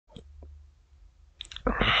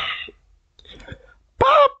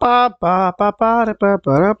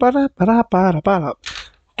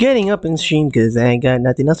Getting up and stream because I ain't got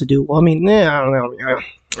nothing else to do. I mean,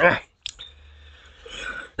 okay.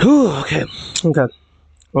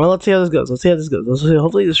 Well, let's see how this goes.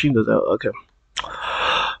 Hopefully the stream goes out. Okay.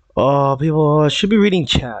 Oh, people should be reading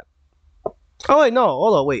chat. Oh wait, no.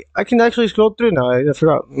 Hold on, wait. I can actually scroll through now. I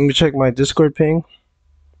forgot. Let me check my Discord ping.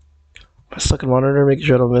 My second monitor, making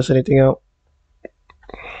sure I don't miss anything out.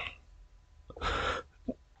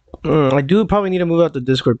 I do probably need to move out the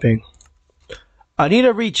Discord ping. I need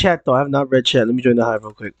to read chat though. I have not read chat. Let me join the Hive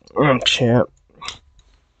real quick. Chat.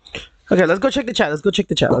 Okay, let's go check the chat. Let's go see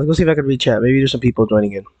if I can read chat. Maybe there's some people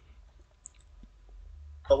joining in.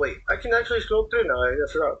 Oh wait, I can actually scroll through now. I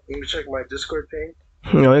forgot. Let me check my Discord ping.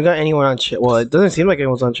 No, I got anyone on chat. Well, it doesn't seem like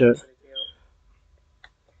anyone's on chat.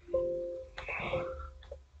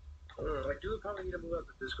 I do probably need to move out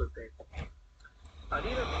the Discord ping. I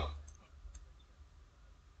need to.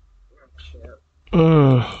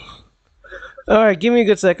 Alright, give me a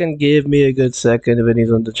good second. Give me a good second if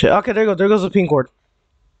anything's on the chat. Okay, there goes the ping cord.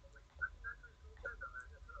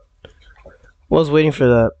 Was waiting for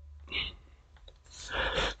that.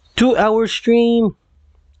 2-hour stream.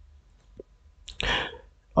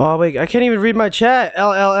 Oh wait, I can't even read my chat.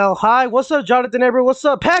 LLL. Hi, what's up, Jonathan Eber? What's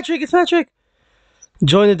up, Patrick? It's Patrick.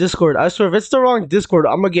 Join the Discord. I swear, if it's the wrong Discord,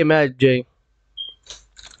 I'm gonna get mad, Jay.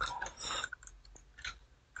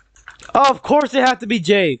 Oh, of course it had to be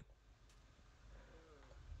Jay.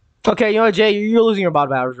 Okay, you know what, Jay? You're losing your mod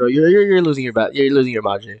powers, bro. You're losing your mod. You're losing your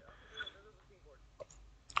mod, Jay.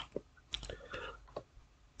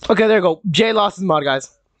 Okay, there you go. Jay lost his mod,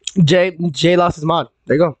 guys. Jay lost his mod.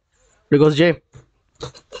 There you go. There goes Jay.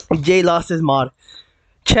 Jay lost his mod.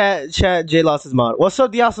 Chat. Jay lost his mod. What's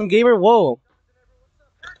up, the awesome gamer? Whoa.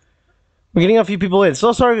 We're getting a few people in.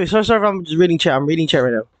 So sorry if I'm just reading chat. I'm reading chat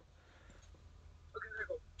right now. Okay, there you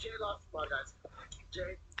go. Jay lost his mod,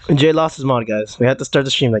 guys. Jay lost his mod, guys. We had to start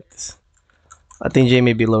the stream like this. I think Jay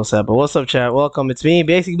may be a little sad, but what's up, chat? Welcome. It's me,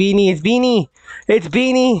 Basic Beanie. It's Beanie. It's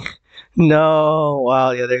Beanie. No.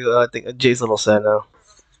 Wow, yeah, there you go. I think Jay's a little sad now.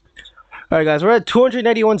 Alright, guys, we're at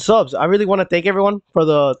 291 subs. I really want to thank everyone for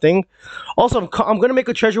the thing. Also, I'm going to make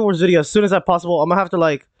a Treasure Wars video as soon as possible. I'm going to have to,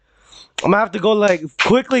 like, go, like,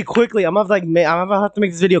 quickly. I'm going to have to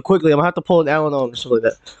make this video quickly. I'm going to have to pull an Al-Anon or something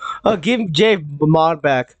like that. Give Jay the mod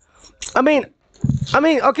back. I mean,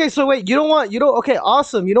 okay, so wait, okay,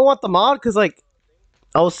 awesome. You don't want the mod? Because, like,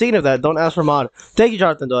 I was thinking of that. Don't ask for mod. Thank you,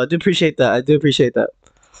 Jonathan, though. I do appreciate that.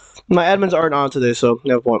 My admins aren't on today, so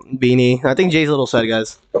no point. Beanie. I think Jay's a little sad,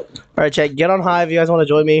 guys. Alright, chat. Get on Hive if you guys want to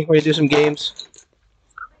join me. We're going to do some games.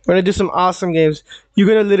 We're going to do some awesome games. You're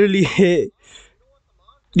going to literally hit...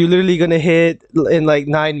 You're literally going to hit in like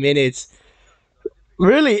 9 minutes.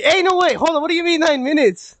 Really? Hey, no, wait. Hold on. What do you mean 9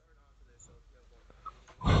 minutes?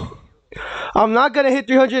 I'm not going to hit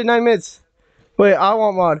 300 in 9 minutes. Wait, I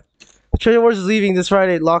want mod. Treasure Wars is leaving this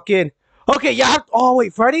Friday. Lock in. Okay, yeah. Oh,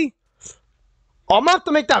 wait. Friday? I'm gonna have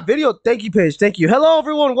to make that video. Thank you, Paige. Thank you. Hello,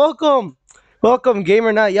 everyone. Welcome,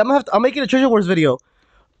 Gamer Night. Yeah, I'm making a Treasure Wars video.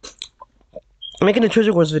 I'm making a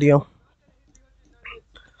Treasure Wars video.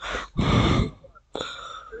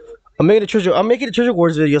 I'm making a Treasure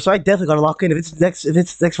Wars video. So I definitely gotta lock in. If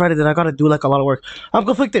it's next Friday, then I gotta do like a lot of work. I'm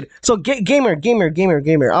conflicted. So gamer.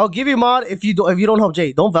 I'll give you mod if you don't help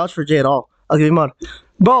Jay. Don't vouch for Jay at all. I'll give you mod.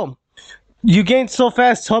 Boom. You gained so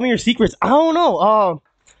fast. Tell me your secrets. I don't know.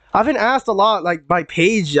 I've been asked a lot, like by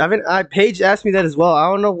Paige. Paige asked me that as well.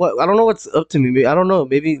 I don't know what's up to me. I don't know.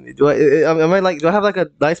 Maybe do I have like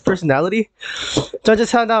a nice personality? So I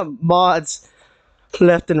just hand out mods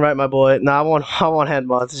left and right, my boy. Nah, I want hand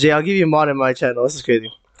mods. Jay, I'll give you a mod in my channel. This is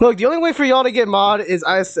crazy. Look, the only way for y'all to get mod is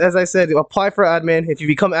as I said, apply for admin. If you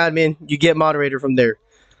become admin, you get moderator from there,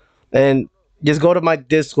 and just go to my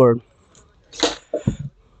Discord.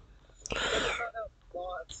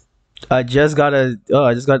 I just got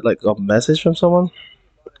like a message from someone.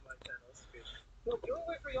 The only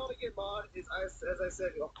way for y'all to get mod is as I said,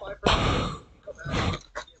 apply for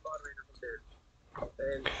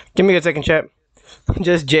give me a second, chat.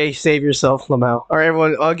 Just Jay, save yourself, Lamau. All right,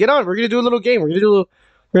 everyone, get on. We're gonna do a little game. We're gonna do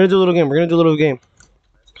a little game.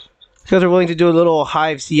 If you guys are willing to do a little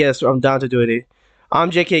Hive CS, I'm down to do it.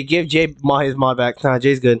 I'm JK. Give Jay his mod back. Nah,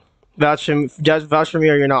 Jay's good. Vouch for me,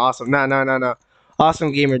 or you're not awesome. Nah.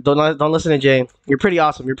 Awesome gamer. Don't listen to Jay. You're pretty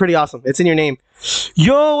awesome. It's in your name.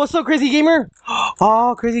 Yo, what's up, crazy gamer?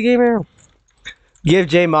 Oh, crazy gamer. Give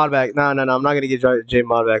Jay mod back. No. I'm not gonna give Jay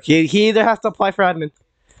mod back. He either has to apply for admin.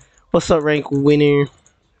 What's up, rank winner?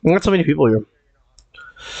 We got so many people here.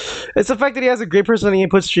 It's the fact that he has a great personality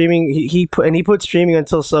and puts streaming. He puts streaming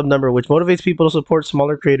until sub number, which motivates people to support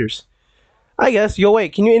smaller creators. I guess. Yo,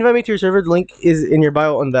 wait. Can you invite me to your server? The link is in your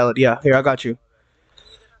bio invalid. Yeah, here, I got you.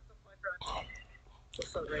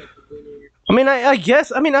 I mean, I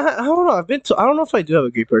guess. I mean, I don't know. I don't know if I do have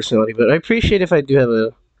a great personality, but I appreciate if I do have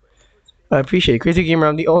a. I appreciate it. Crazy gamer.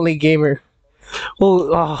 I'm the only gamer.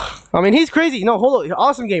 Well, I mean, he's crazy. No, hold on.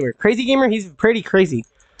 Awesome gamer. Crazy gamer. He's pretty crazy.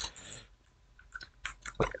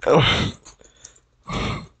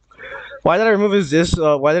 Why did I remove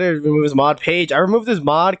why did I remove his mod page? I removed his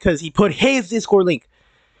mod because he put his Discord link.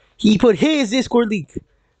 He put his Discord link.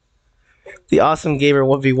 The awesome gamer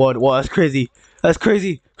 1v1. Wow, that's crazy. That's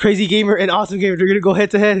crazy. Crazy gamer and awesome gamer. They're gonna go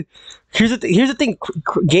head to head. Here's the thing.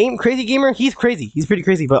 Crazy gamer. He's crazy. He's pretty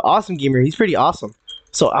crazy. But awesome gamer. He's pretty awesome.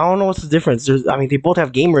 So I don't know what's the difference. I mean, they both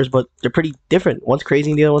have gamers, but they're pretty different. One's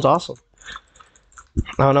crazy and the other one's awesome.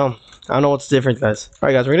 I don't know. I don't know what's different, guys. All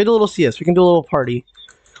right, guys. We're gonna do a little CS. We can do a little party.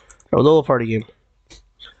 Or a little party game.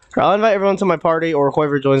 I'll invite everyone to my party, or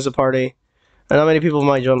whoever joins the party. I know many people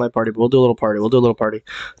might join my party, but we'll do a little party. We'll do a little party.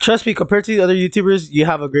 Trust me, compared to the other YouTubers, you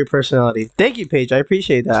have a great personality. Thank you, Paige. I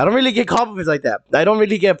appreciate that. I don't really get compliments like that. I don't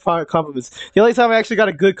really get compliments. The only time I actually got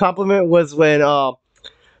a good compliment was when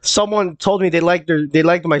someone told me they liked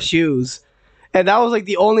my shoes, and that was like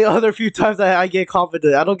the only other few times that I get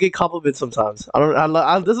complimented. I don't get compliments sometimes.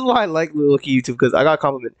 This is why I like Loki YouTube, because I got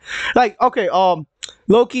compliment. Like, okay,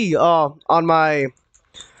 Loki, on one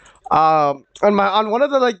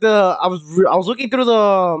of the I was looking through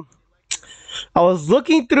the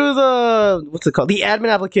what's it called, the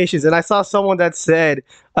admin applications, and I saw someone that said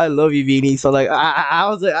I love you, Beanie. So like I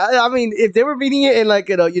was like, I mean, if they were meaning it in like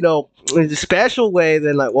in a special way,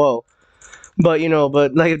 then like whoa. But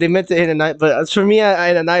but like if they meant it in a nice, but for me,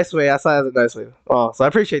 in a nice way, I saw it as a nice way. Oh, so I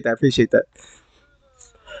appreciate that.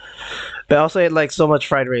 But I also ate like so much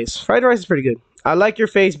fried rice. Fried rice is pretty good. I like your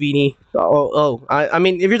face, Beanie. I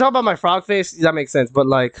mean, if you're talking about my frog face, that makes sense. But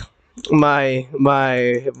like my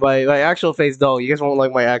actual face, though, you guys won't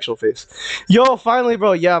like my actual face. Yo, finally,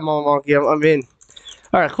 bro. Yeah, Monkey, I'm in.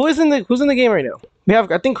 All right, who's in the game right now? We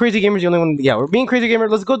have, I think, Crazy Gamer's the only one. Yeah, we're being Crazy Gamer.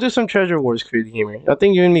 Let's go do some treasure wars, Crazy Gamer. I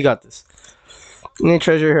think you and me got this. Any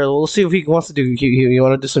treasure here? We'll see if he wants to do. You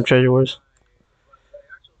want to do some treasure wars?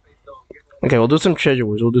 Okay, we'll do some treasure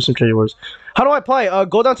wars. How do I apply?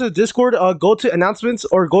 Go down to the Discord, go to announcements,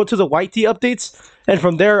 or go to the YT updates, and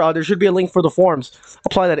from there, there should be a link for the forums.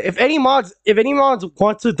 Apply that. If any mods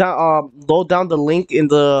want to load down the link in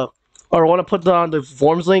the, or want to put down the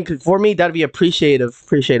forums link for me, that'd be appreciative.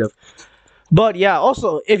 But yeah,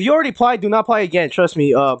 also, if you already applied, do not apply again. Trust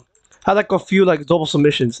me. I had like a few like double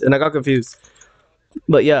submissions, and I got confused.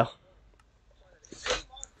 But yeah,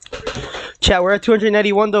 chat, we're at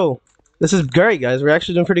 291 though. This is great, guys. We're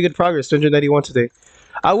actually doing pretty good progress. 291 today.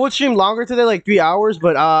 I would stream longer today, like 3 hours,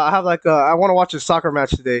 but I have like I want to watch a soccer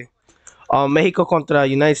match today. Mexico contra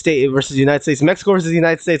United States versus United States. Mexico versus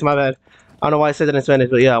United States. My bad. I don't know why I said that in Spanish,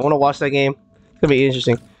 but yeah, I want to watch that game. It's gonna be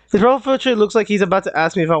interesting. His profile picture looks like he's about to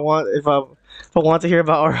ask me if I want to hear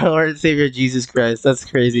about our Lord and Savior Jesus Christ. That's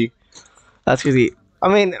crazy. That's crazy. I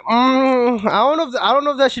mean, I don't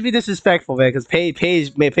know if that should be disrespectful, man. Because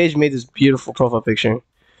Paige made this beautiful profile picture.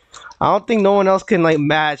 I don't think no one else can like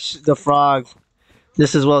match the frog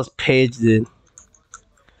just as well as Paige did.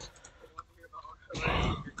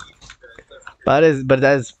 But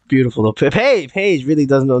that is beautiful though. Paige really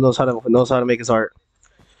knows how to make his art.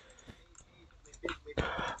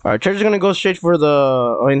 All right, treasure's gonna go straight for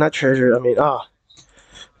the. I mean, not treasure. I mean, I'm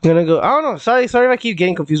gonna go. I don't know. Sorry if I keep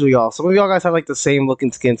getting confused with y'all. Some of y'all guys have like the same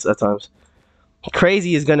looking skins at times.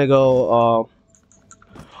 Crazy is gonna go.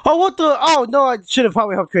 Oh, what the? Oh no, I should have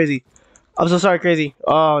probably helped Crazy. I'm so sorry, Crazy.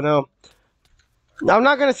 Oh no. I'm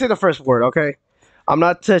not gonna say the first word, okay? I'm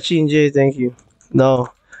not touching Jay. Thank you. No.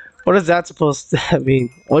 What is that supposed to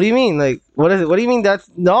mean? What do you mean? Like, what is it? What do you mean that's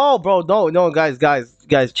no, bro? No, guys,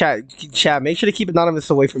 chat. Make sure to keep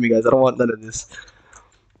anonymous away from me, guys. I don't want none of this.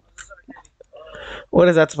 What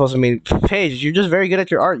is that supposed to mean? Paige, you're just very good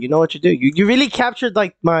at your art. You know what you do. You really captured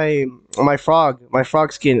like my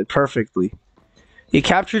frog skin perfectly. You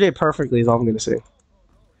captured it perfectly. Is all I'm gonna say.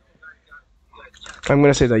 I'm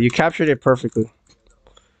gonna say that you captured it perfectly.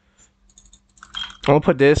 I'm gonna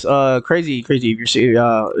put this. Crazy. If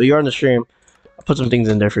you're on the stream, I'll put some things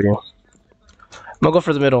in there for you. I'm gonna go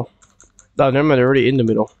for the middle. Oh, never mind. They're already in the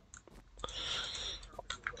middle.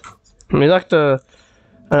 I mean, like the.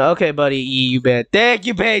 Okay, buddy, you bet. Thank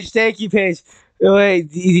you, Paige. Wait,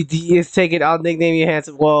 it's taking. I'll nickname you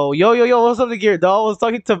handsome. Whoa, yo, what's up, the gear? Dog, I was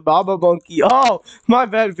talking to Baba Monkey. Oh, my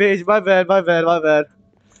bad, Paige. My bad.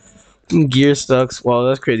 Gear stucks. Wow,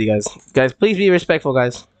 that's crazy, guys. Guys, please be respectful,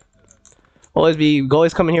 guys.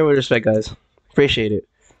 Always come in here with respect, guys. Appreciate it.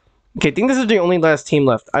 Okay, I think this is the only last team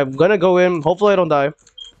left. I'm gonna go in. Hopefully I don't die.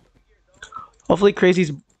 Hopefully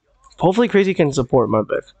Crazy can support my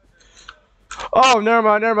back. Oh, never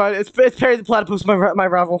mind, never mind. It's Perry the Platypus, my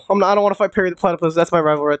rival. I don't want to fight Perry the Platypus. That's my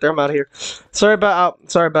rival right there. I'm out of here. Sorry about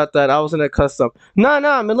that. I was in a custom.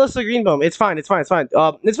 Nah, Melissa Greenbaum. It's fine. It's fine.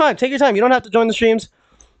 It's fine. Take your time. You don't have to join the streams.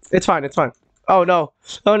 It's fine. It's fine. Oh no.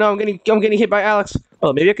 Oh no. I'm getting hit by Alex.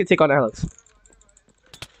 Oh, maybe I can take on Alex.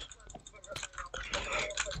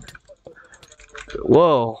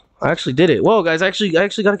 Whoa. I actually did it. Whoa, guys. I actually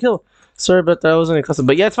got a kill. Sorry about that. I wasn't in custom.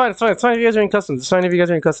 But yeah, it's fine. It's fine. It's fine if you guys are in customs. It's fine if you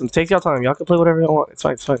guys are in customs. Take your time. Y'all can play whatever you want. It's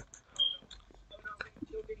fine. It's fine.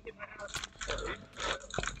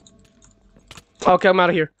 Okay, I'm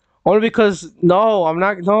out of here. Only because no, I'm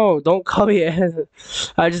not. No, don't call me.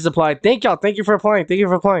 I just applied. Thank y'all. Thank you for applying. Thank you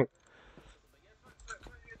for applying.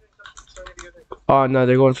 Oh no,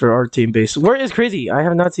 they're going for our team base. Where is Crazy? I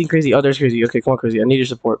have not seen Crazy. Oh, there's Crazy. Okay, come on, Crazy. I need your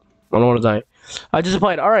support. I don't want to die. I just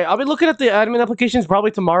applied. All right, I'll be looking at the admin applications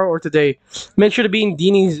probably tomorrow or today. Make sure to be in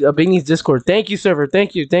Beanie's Discord. Thank you, server.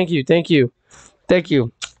 Thank you. Jay,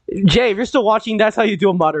 if you're still watching, that's how you do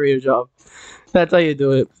a moderator job. That's how you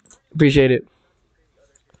do it. Appreciate it.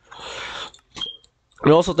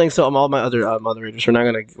 And also thanks to all my other moderators.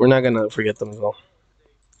 We're not gonna forget them as well.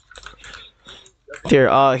 Here,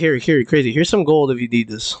 Crazy. Here's some gold if you need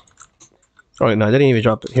this. Oh wait, no, I didn't even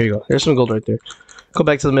drop it. Here you go. There's some gold right there. Go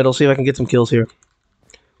back to the middle, see if I can get some kills here.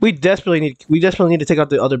 We desperately need to take out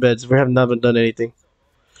the other beds. We haven't done anything.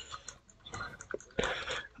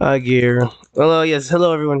 Hi, Gear. Hello, yes,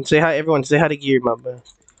 hello everyone. Say hi, everyone. Say hi to Gear, my man.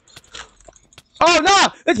 Oh no!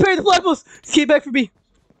 It's Perry the Platypus! Keep back for me.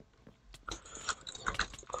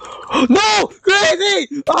 No!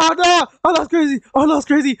 Crazy! Oh no! I lost Crazy! I lost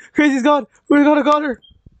Crazy! Crazy's gone! We're gonna got her!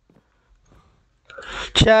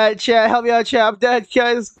 Chat, help me out, chat. I'm dead,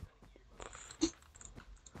 guys.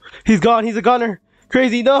 He's gone. He's a gunner.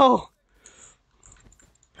 Crazy, no!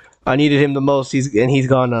 I needed him the most. He's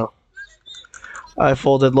gone now. I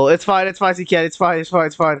folded low. It's fine, CCat. It's fine.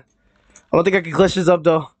 I don't think I can glitch this up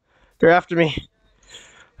though. They're after me.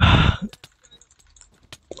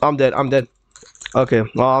 I'm dead. Okay,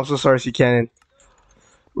 well, I'm so sorry, C-Cannon.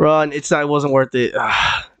 Run, it wasn't worth it.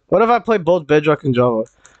 What if I play both Bedrock and Java?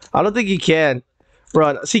 I don't think you can.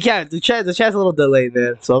 Run. C-Cannon, the chat's a little delayed,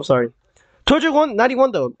 man, so I'm sorry.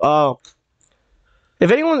 291 though.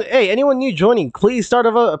 If anyone new joining, please start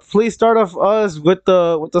off us with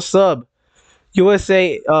the sub.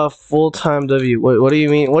 USA full-time W. What do you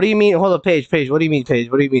mean? Hold up, Paige. What do you mean, Paige?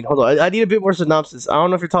 What do you mean? Hold on. I need a bit more synopsis. I don't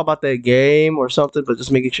know if you're talking about that game or something, but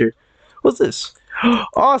just making sure. What's this?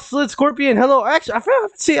 Oh, Slid Scorpion. Hello. Actually,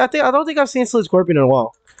 I don't think I've seen Slid Scorpion in a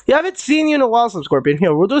while. Yeah, I haven't seen you in a while, Slid Scorpion.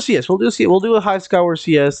 Here, we'll do a CS. We'll do a Hive Skyward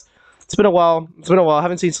CS. It's been a while. I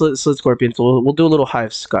haven't seen Slid Scorpion, so we'll do a little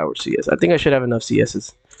Hive Skyward CS. I think I should have enough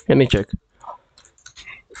CSs. Let me check.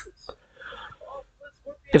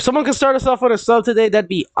 If someone could start us off with a sub today, that'd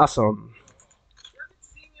be awesome.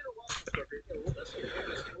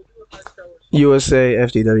 USA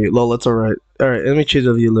FDW. Lol, that's alright. Alright, let me choose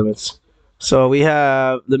the view limits. So we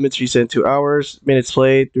have limits reset 2 hours, minutes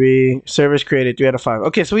played 3, servers created 3 out of 5.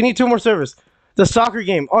 Okay, so we need 2 more servers. The soccer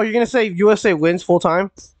game. Oh, you're gonna say USA wins full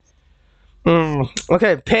time?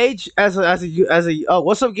 Okay, Paige as a oh,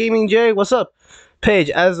 what's up, Gaming Jay? What's up, Paige?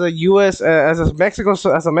 As a Mexico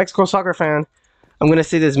soccer fan, I'm gonna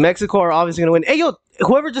say this: Mexico are obviously gonna win. Hey yo,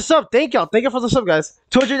 whoever just subbed, thank y'all for the sub, guys.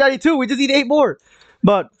 292. We just need 8 more.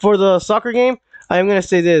 But for the soccer game, I am gonna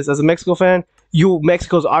say this: as a Mexico fan,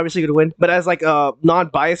 Mexico's obviously gonna win. But as like a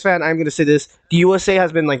non-biased fan, I'm gonna say this: the USA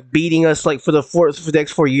has been like beating us like for the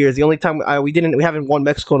next 4 years. The only time we haven't won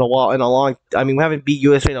Mexico in a while we haven't beat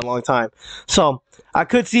USA in a long time. So I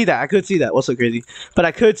could see that. What's so crazy? But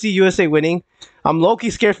I could see USA winning. I'm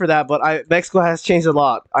low-key scared for that, but Mexico has changed a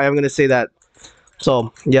lot. I am gonna say that.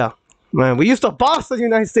 So yeah, man, we used to boss the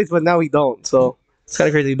United States, but now we don't. So it's kind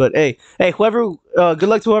of crazy. But hey, whoever, good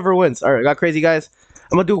luck to whoever wins. All right, got crazy, guys.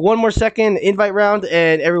 I'm gonna do one more second invite round,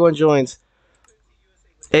 and everyone joins.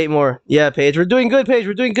 8 more. Yeah, Paige, we're doing good, Paige.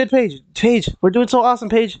 Paige, we're doing so awesome,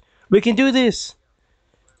 Paige. We can do this.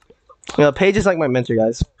 Paige is like my mentor,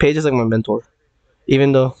 guys. Paige is like my mentor.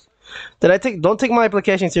 Even though, don't take my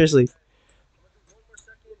application seriously.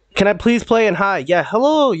 Can I please play and hi? Yeah,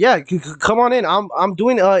 hello. Yeah, come on in. I'm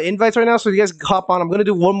doing invites right now, so you guys hop on. I'm gonna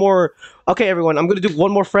do one more. Okay, everyone. I'm gonna do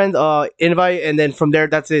one more friend invite, and then from there,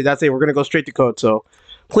 that's it. We're gonna go straight to code. So,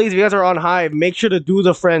 please, if you guys are on Hive, make sure to do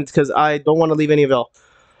the friends because I don't want to leave any of y'all.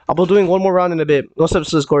 I'll be doing one more round in a bit. What's up,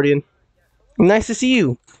 Sliscordian? Nice to see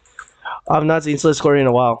you. I've not seen Sliscordian in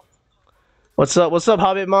a while. What's up? What's up,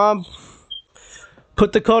 Hobbit Mom?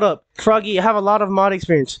 Put the code up. Froggy, I have a lot of mod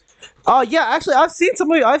experience. Oh yeah, actually, I've seen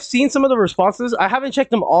some of the responses. I haven't checked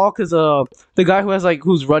them all because the guy who has like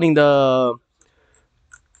who's running the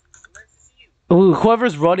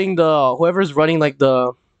whoever's running like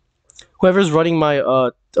the whoever's running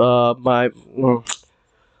my my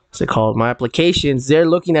what's it called, my applications, they're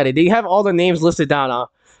looking at it. They have all the names listed down.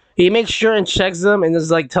 He makes sure and checks them and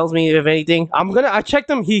just like tells me if anything. I checked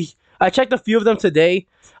them. I checked a few of them today.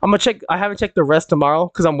 I'm gonna check. I haven't checked the rest tomorrow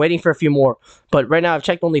because I'm waiting for a few more. But right now I've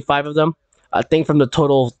checked only 5 of them. I think from the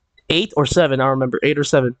total of 8 or 7. I don't remember 8 or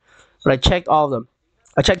 7. But I checked all of them.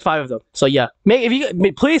 I checked 5 of them. So yeah,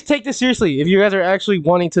 please take this seriously. If you guys are actually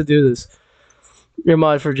wanting to do this, your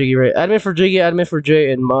mod for Jiggy, right? Admin for Jiggy, admin for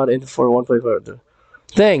J, and mod in for 1.5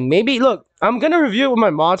 thing. Maybe look, I'm gonna review it with my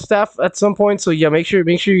mod staff at some point. So yeah, make sure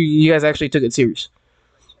you guys actually took it serious.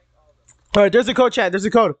 All right, there's a code, chat. There's a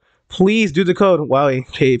code. Please do the code. Wow,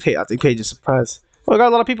 pay. I think Paige is surprised. Oh, we got a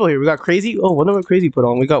lot of people here. We got Crazy. Oh, what did Crazy put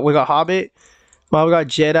on? We got Hobbit. Well, we got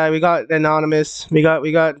Jedi. We got Anonymous. We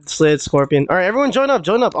got Slid, Scorpion. All right, everyone, join up.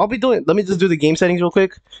 Join up. I'll be doing. Let me just do the game settings real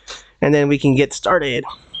quick, and then we can get started.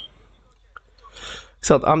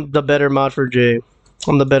 So I'm the better mod for Jay.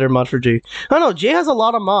 I'm the better mod for Jay. I don't know. Jay has a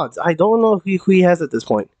lot of mods. I don't know who he has at this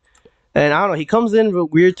point. And I don't know. He comes in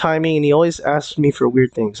with weird timing, and he always asks me for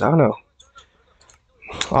weird things. I don't know.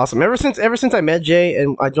 Awesome. Ever since I met Jay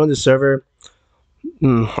and I joined the server,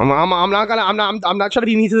 I'm not trying to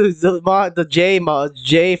be mean to the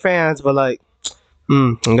Jay fans, but like,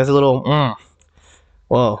 I guess a little.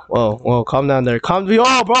 Whoa, calm down there.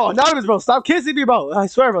 Oh, bro, Anonymous, bro, stop kissing me, bro. I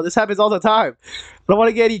swear, bro, this happens all the time. I don't want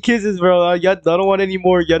to get any kisses, bro. I don't want any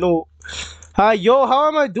more. Hi, yo, how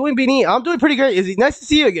am I doing, Beanie? I'm doing pretty great. Nice to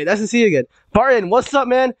see you again. Barton, what's up,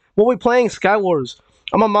 man? What we playing? Sky Wars.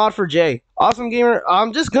 I'm a mod for Jay. Awesome gamer.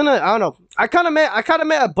 I'm just gonna. I don't know. I kind of met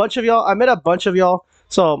a bunch of y'all. I met a bunch of y'all.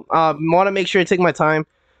 So want to make sure to take my time.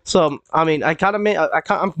 So I mean,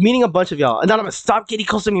 I'm meeting a bunch of y'all, and then I'm gonna stop getting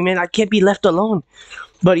close to me, man. I can't be left alone.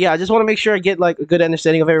 But yeah, I just want to make sure I get like a good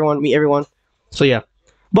understanding of everyone, meet everyone. So yeah.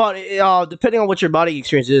 But depending on what your modding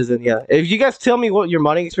experience is, then yeah, if you guys tell me what your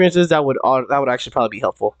modding experience is, that would actually probably be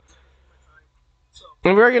helpful.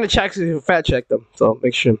 And we're gonna fact check them, so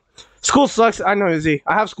make sure. School sucks. I know, Izzy.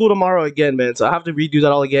 I have school tomorrow again, man. So I have to redo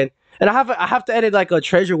that all again, and I have to edit like a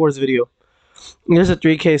Treasure Wars video. There's a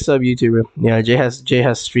 3K sub YouTuber. Yeah, Jay has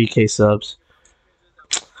 3K subs.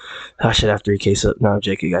 I should have 3K subs. No, I'm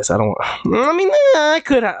joking, guys. I don't. I mean, I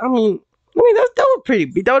could. I mean,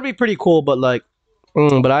 that would be pretty cool. But like,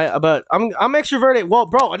 but I'm extroverted. Well,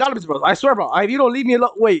 bro, Anonymous, bro. I swear, bro. If you don't leave me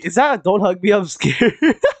alone, wait, is that don't hug me? I'm scared.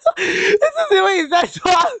 That's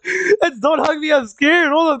don't hug me. I'm scared.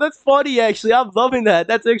 Hold on, that's funny. Actually, I'm loving that.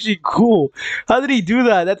 That's actually cool. How did he do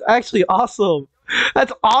that? That's actually awesome.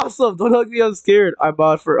 That's awesome. Don't hug me. I'm scared. I'm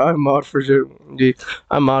mod for G.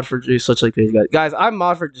 I'm mod for G. Such like Page, guys. Guys, I'm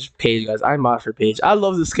mod for Page, guys. I'm mod for Page. I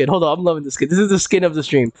love the skin. Hold on, I'm loving the skin. This is the skin of the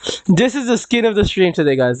stream. This is the skin of the stream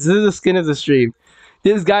today, guys. This is the skin of the stream.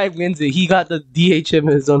 This guy wins it. He got the DHM and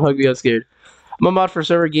his Don't Hug Me. I'm scared. I'm a mod for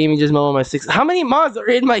server gaming. Just mellow my 6. How many mods are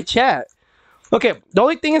in my chat? Okay, the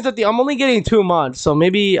only thing is that I'm only getting 2 mods, so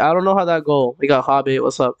maybe I don't know how that go. We got Hobbit.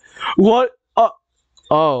 What's up? What?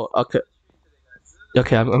 Oh, okay.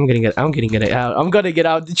 Okay, I'm getting it out. I'm gonna get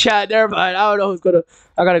out the chat. Never mind. I don't know who's gonna.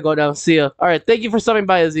 I gotta go now. See ya. All right. Thank you for stopping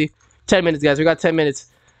by, Izzy. 10 minutes, guys. We got 10 minutes.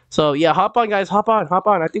 So yeah, hop on, guys. Hop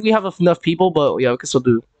on. I think we have enough people, but yeah, we can still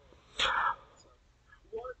do.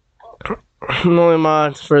 No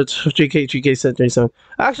mod for 3K 37.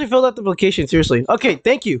 I actually filled out the application. Seriously. Okay.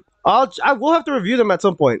 Thank you. I will have to review them at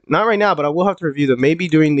some point. Not right now, but I will have to review them. Maybe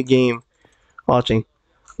during the game watching.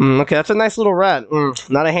 Okay, that's a nice little rat.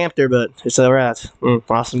 Not a hamster, but it's a rat.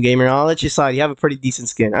 Awesome gamer. I'll let you slide. You have a pretty decent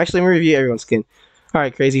skin. Actually, let me review everyone's skin. All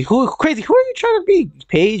right, Crazy. Who are you trying to be?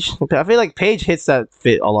 Paige? I feel like Paige hits that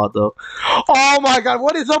fit a lot, though. Oh my God,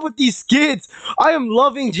 what is up with these skins? I am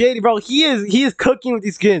loving JD, bro. He is cooking with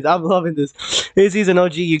these skins. I'm loving this. Izzy's an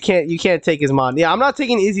OG. You can't take his mod. Yeah, I'm not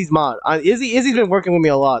taking Izzy's mod. Izzy's been working with me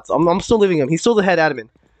a lot, so I'm still leaving him. He's still the head admin.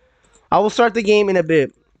 I will start the game in a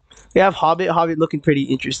bit. We have Hobbit looking pretty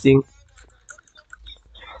interesting.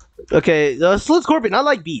 Okay, Slit Scorpion. I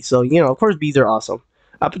like bees, so you know, of course, bees are awesome.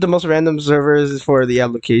 I put the most random servers for the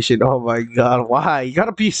application. Oh my God, why? You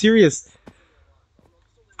gotta be serious.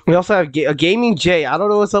 We also have a Gaming J. I don't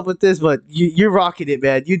know what's up with this, but you're rocking it,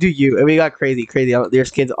 man. You do you. And we got Crazy. Their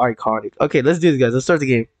skins are iconic. Okay, let's do this, guys. Let's start the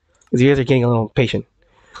game. Because you guys are getting a little patient.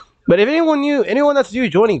 But if anyone that's new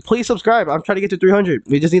joining, please subscribe. I'm trying to get to 300.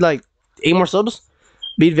 We just need like 8 more subs.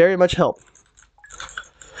 Be very much help.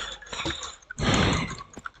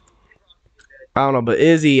 I don't know, but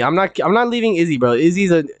Izzy, I'm not leaving Izzy, bro. Izzy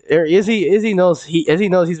knows he's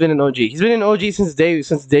been an OG. He's been an OG since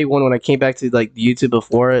day one when I came back to like YouTube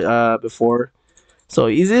before. So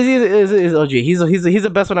Izzy is OG. He's the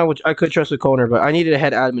best one I could trust with Koner, but I needed a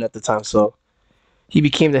head admin at the time, so he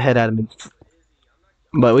became the head admin.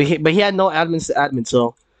 But he had no admins to admin,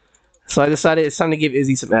 so I decided it's time to give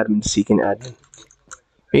Izzy some admin seeking admin.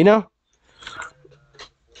 You know?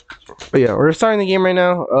 But yeah, we're starting the game right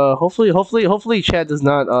now. Hopefully Chad does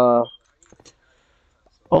not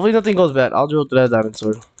hopefully nothing goes bad. I'll drill through that diamond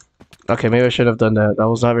sword. Okay, maybe I should have done that. That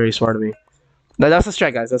was not very smart of me. No, that's a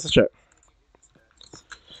strat, guys. That's a strat.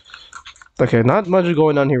 Okay, not much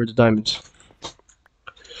going on here with the diamonds.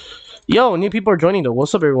 Yo, new people are joining though.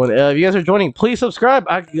 What's up, everyone? If you guys are joining, please subscribe.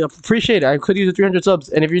 I appreciate it. I could use the 300 subs.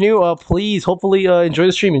 And if you're new, please, hopefully, enjoy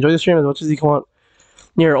the stream. Enjoy the stream as much as you want.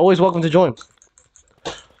 You're always welcome to join.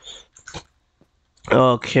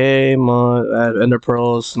 Okay, ender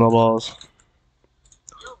pearls, snowballs.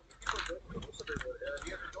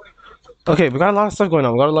 Okay, we got a lot of stuff going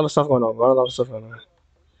on.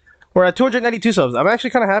 We're at 292 subs. I'm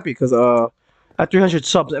actually kind of happy because at 300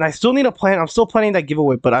 subs, and I still need a plan. I'm still planning that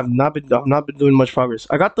giveaway, but I've not been doing much progress.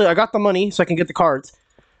 I got the money, so I can get the cards.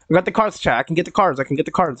 I got the cards, chat. I can get the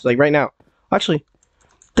cards like right now. Actually,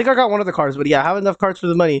 I think I got one of the cards, but yeah, I have enough cards for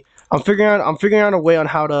the money. I'm figuring out a way on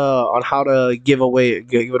how to give it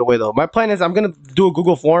away though. My plan is I'm gonna do a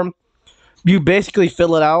Google form. You basically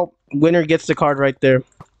fill it out. Winner gets the card right there.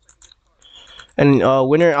 And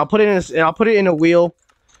winner, I'll put it in a wheel.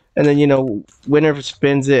 And then, you know, winner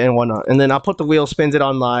spins it and whatnot. And then I'll put the wheel, spins it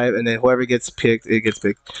on live, and then whoever gets picked, it gets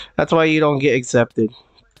picked. That's why you don't get accepted.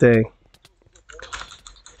 Dang.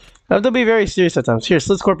 I have to be very serious at times. Here,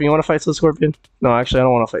 Slit Scorpion. You want to fight Slit Scorpion? No, actually, I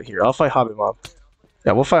don't want to fight here. I'll fight Hobbit Mob.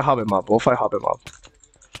 Yeah, we'll fight Hobbit Mob.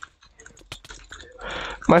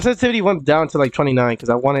 My sensitivity went down to like 29 because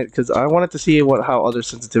I wanted to see how other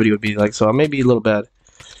sensitivity would be like. So I may be a little bad.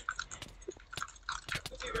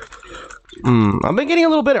 I've been getting a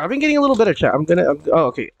little better. Chat. Oh,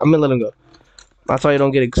 okay. I'm gonna let him go. That's why you don't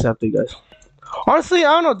get accepted, guys. Honestly, I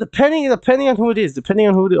don't know. Depending on who it is,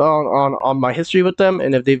 on my history with them,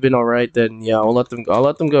 and if they've been all right, then yeah, I'll let them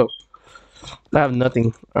go. I have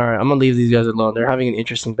nothing. All right, I'm gonna leave these guys alone. They're having an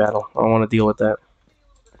interesting battle. I don't want to deal with that.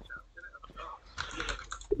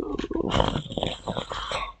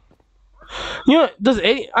 You know, does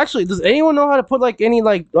anyone know how to put like any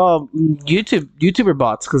like YouTuber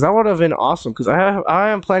bots? Because that would have been awesome. Because I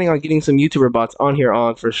am planning on getting some YouTuber bots on here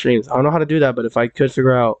for streams. I don't know how to do that, but if I could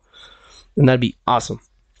figure out, then that'd be awesome.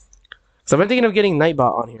 So I've been thinking of getting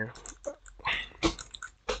Nightbot on here.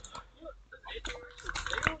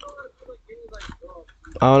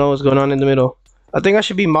 I don't know what's going on in the middle. I think I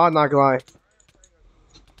should be mod, not gonna lie.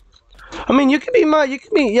 I mean, you can be mod.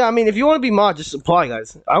 Yeah. I mean, if you want to be mod, just apply,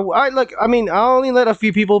 guys. I only let a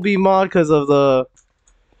few people be mod because of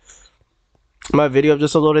my video I've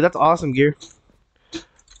just uploaded. That's awesome, Gear.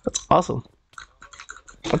 That's awesome.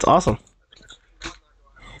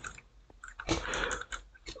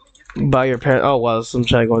 By your parent. Oh wow, some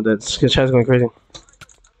chat going dead. Chat's going crazy.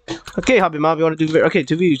 Okay, Hobby Mob, you want to do? Okay,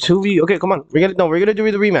 2v. Okay, come on. We're gonna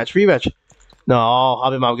do the rematch. No,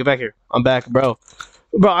 Hobby Mob, get back here. I'm back, bro.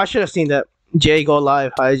 Bro, I should have seen that. Jay go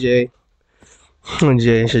live. Hi, Jay. Should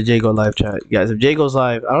Jay go live, chat, guys? If Jay goes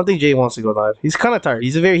live, I don't think Jay wants to go live. He's kind of tired.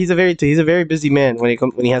 He's a very busy man when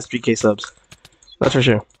he has 3K subs. That's for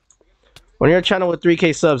sure. When you're a channel with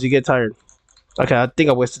 3K subs, you get tired. Okay, I think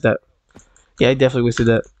I wasted that. Yeah, I definitely wasted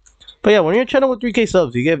that. But yeah, when you're a channel with 3K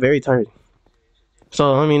subs, you get very tired.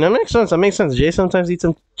 So I mean, that makes sense. Jay sometimes needs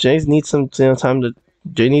some. Jay needs some time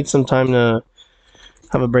to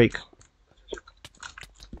have a break.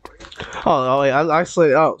 Oh wait,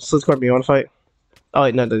 Slit Scorpion, you want to fight? Oh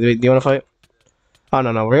wait, no, do you want to fight? Oh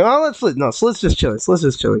no, Slit's just chilling.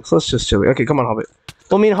 Okay, come on, Hobbit.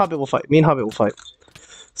 Well, me and Hobbit will fight.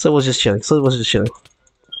 Slit was just chilling.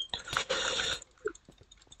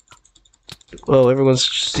 Whoa, everyone's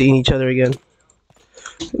seeing each other again.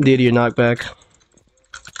 Due to your knockback.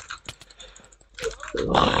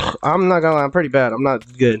 I'm not gonna lie, I'm pretty bad. I'm not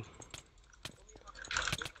good.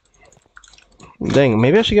 Dang,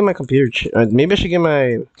 maybe I should get my computer. Maybe I should get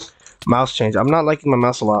my mouse changed. I'm not liking my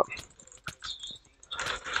mouse a lot.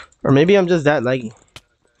 Or maybe I'm just that laggy.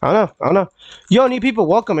 I don't know. Yo, new people,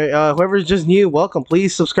 welcome. Whoever's just new, welcome.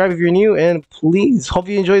 Please subscribe if you're new, and please, hope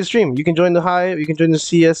you enjoy the stream. You can join the Hive. You can join the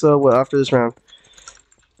CS. After this round.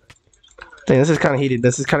 Dang, this is kind of heated.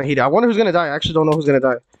 I wonder who's gonna die. I actually don't know who's gonna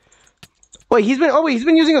die. Wait, he's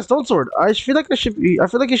been using a stone sword. I feel like it should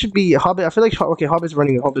be Hobbit. I feel like okay, Hobbit's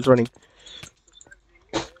running.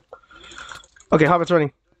 Okay, Hobbit's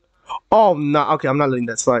running. Oh, no. Okay, I'm not letting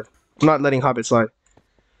that slide. I'm not letting Hobbit slide.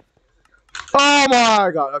 Oh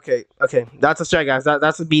my god. Okay, okay. That's a strat, guys.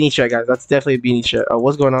 That's a beanie strat, guys. That's definitely a beanie strat.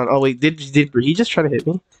 What's going on? Oh wait, did he just try to hit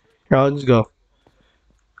me? Here, I'll just go.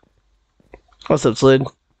 What's up, Slid?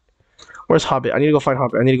 Where's Hobbit? I need to go find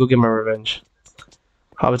Hobbit. I need to go get my revenge.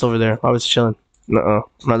 Hobbit's over there. Hobbit's chilling. I'm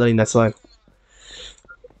not letting that slide.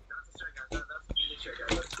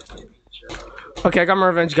 Okay, I got my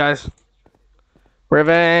revenge, guys.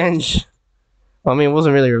 Revenge. I mean, it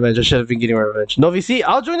wasn't really revenge. I should have been getting my revenge. No VC?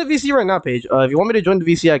 I'll join the VC right now, Paige. If you want me to join the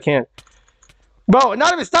VC, I can. Bro,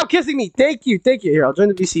 not even stop kissing me. Thank you. Thank you. Here, I'll join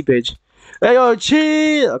the VC page. Hey, yo,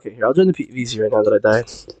 chill. Okay, here, I'll join the VC right now that I died.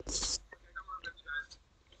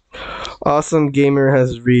 Awesome gamer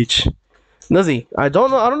has reach. Nuzzy, I don't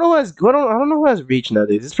know who has I don't know who has reach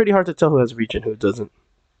nowadays. It's pretty hard to tell who has reach and who doesn't.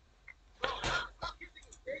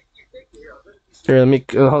 Here, let me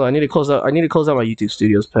hold on. I need to close out my YouTube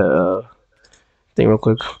Studios thing real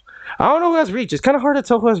quick. I don't know who has reach. It's kind of hard to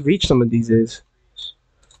tell who has reach some of these days.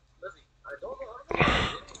 I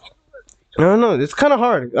don't know. It's kind of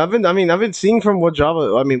hard. I've been seeing from what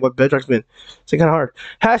what Bedrock's been. It's kind of hard.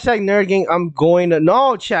 Hashtag nerd gang. I'm going to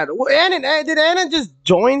no chat. Did Anna just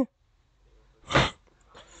join?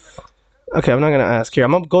 Okay, I'm not gonna ask here.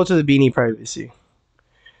 I'm gonna go to the Beanie private VC.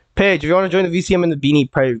 Paige, if you want to join the VC, I'm in the Beanie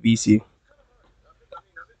private VC.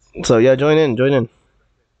 So yeah, join in.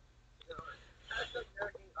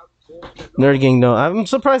 Nerd gang, no. I'm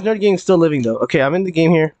surprised Nerd gang's still living though. Okay, I'm in the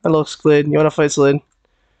game here. Hello, Slid. You wanna fight Slid?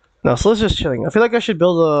 No, Slid's just chilling. I feel like I should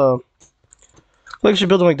build a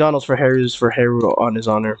McDonald's for Haru on his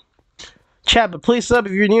honor. Chat, but please sub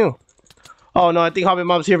if you're new. Oh no, I think Hobbit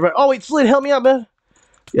Mom's here. But oh wait, Slid, help me out, man.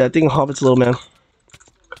 Yeah, I think Hobbit's a little man.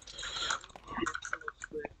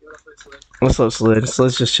 What's up, Slid?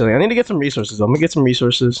 Slid's just chilling. I need to get some resources though. I'm gonna get some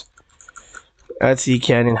resources. I'd see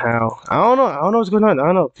Cannon how. I don't know what's going on. I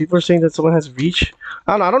don't know. People are saying that someone has reach.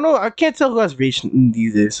 I don't know. I can't tell who has reach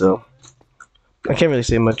these days, so I can't really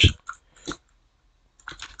say much.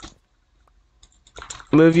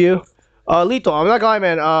 Move you. Lethal, I'm not gonna lie,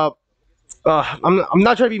 man. I'm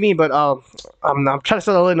not trying to be mean, but I'm trying to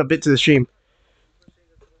settle in a bit to the stream.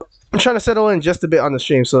 I'm trying to settle in just a bit on the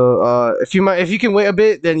stream. So if you can wait a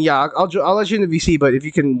bit, then yeah, I'll let you in the VC. But if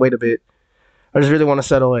you can wait a bit, I just really want to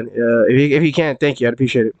settle in. If you can, thank you. I'd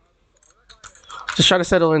appreciate it. Just try to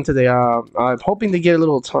settle in today. I'm hoping to get a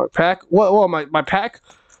little pack. What my pack?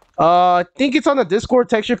 I think it's on the Discord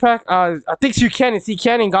texture pack. I think C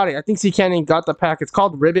Cannon got it. I think C Cannon got the pack. It's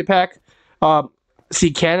called Ribbit Pack. C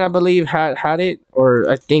Cannon, I believe, had it, or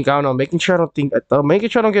I don't know. Making sure I don't get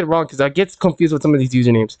it wrong because I get confused with some of these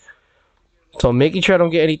usernames. So making sure I don't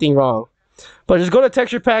get anything wrong. But just go to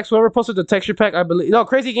texture packs. Whoever posted the texture pack, I believe. No,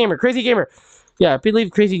 Crazy Gamer. Yeah, I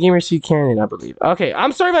believe Crazy Gamer C Cannon, I believe. Okay,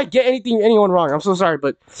 I'm sorry if I get anyone wrong. I'm so sorry,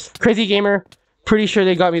 but Crazy Gamer, pretty sure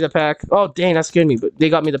they got me the pack. Oh, dang, that scared me, but they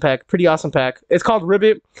got me the pack. Pretty awesome pack. It's called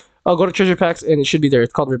Ribbit. I'll go to treasure packs, and it should be there.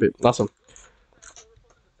 It's called Ribbit. Awesome.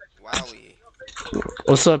 Wowie.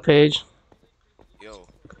 What's up, Paige? Yo.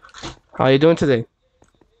 How you doing today?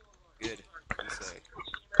 Good.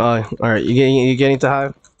 Oh, alright. You getting to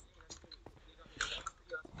Hive?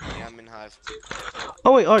 Yeah, I'm in Hive.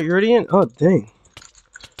 Oh, wait. Oh, you're already in? Oh, dang.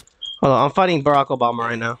 Hold on. I'm fighting Barack Obama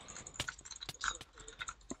right now.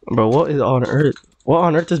 Bro, what on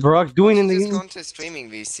earth is Barack doing in the game? Just go into streaming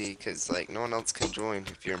VC, because, like, no one else can join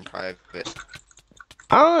if you're in private.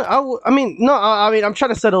 I'm trying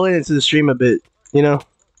to settle into the stream a bit, you know?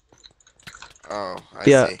 Oh, I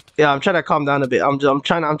see. Yeah, I'm trying to calm down a bit. I'm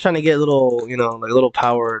trying to get a little, like a little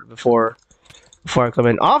power before I come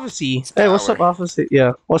in. Officey, hey, what's up, Officey?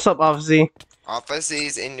 Yeah, what's up, Officey?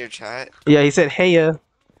 Officey's in your chat. Yeah, he said, hey, yo,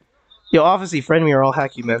 Officey, friend me or I'll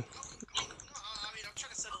hack you, man.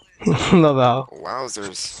 No, no.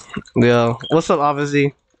 Wowzers. Yeah, what's up,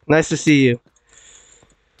 Officey? Nice to see you.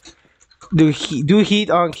 Do heat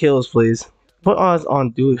on kills, please. What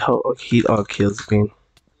on do heat on kills mean?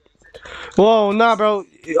 Whoa, nah, bro.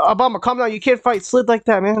 Obama, calm down. You can't fight Slid like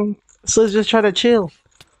that, man. Slid's just trying to chill.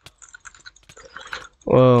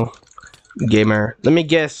 Whoa, gamer. Let me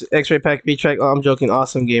guess. X-ray pack, B-track. Oh, I'm joking.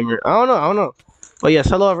 Awesome gamer. I don't know. Oh yes,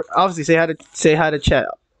 hello. Obviously, say hi to chat.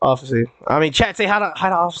 Obviously, I mean chat. Say hi to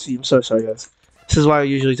Obviously. I'm so sorry, guys. This is why I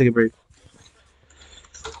usually take a break.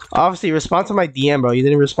 Obviously, respond to my DM, bro. You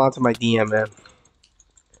didn't respond to my DM, man.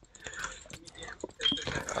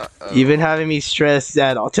 You've been having me stressed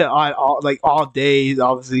all day,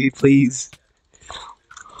 obviously, please.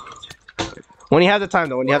 When you have the time,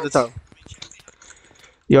 though. When you have the time.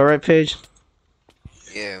 You alright, Paige?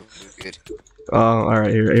 Yeah, we're good. Oh,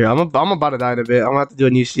 alright, here. I'm about to die in a bit. I'm gonna have to do a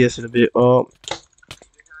new CS in a bit. Oh.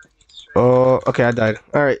 Oh, okay, I died.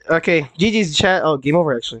 All right, okay. GG's chat. Oh, game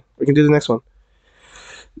over. Actually, we can do the next one.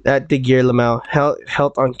 At the gear Lamel.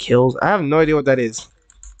 Health on kills. I have no idea what that is.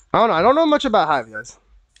 I don't know. I don't know much about Hive, guys.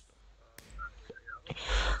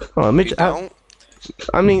 Oh, Mitch. You don't?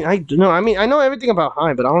 I mean, I no. I mean, I know everything about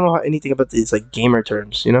Hive, but I don't know anything about these like gamer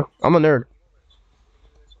terms. You know, I'm a nerd.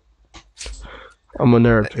 I'm a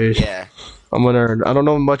nerd, Paige. Yeah. I'm a nerd. I don't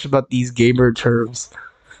know much about these gamer terms.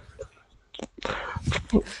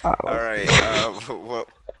 All right.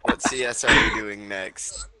 What CS are we doing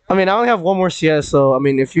next? I mean, I only have one more CS, so I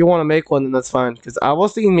mean, if you want to make one, then that's fine. Because I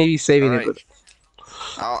was thinking maybe All saving it, right. but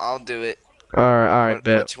I'll do it. all right,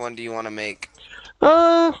 bet. Which one do you want to make?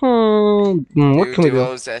 What can we do?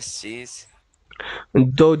 Duos, SGs.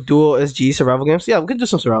 Dual SG survival games. Yeah, we can do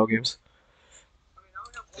some survival games.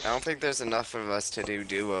 I don't think there's enough of us to do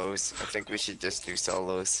duos. I think we should just do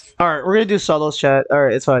solos. All right, we're gonna do solos chat. All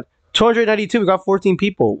right, it's fine. 292. We got 14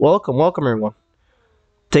 people. Welcome, welcome everyone.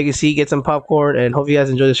 Take a seat, get some popcorn, and hope you guys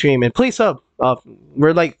enjoy the stream. And please sub.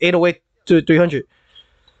 We're like 808 to 300.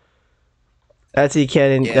 That's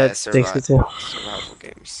Cannon. Yeah, That thanks to too. survival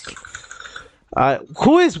games.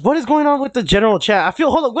 What is going on with the general chat? I feel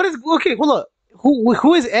hold up. What is okay? Hold up.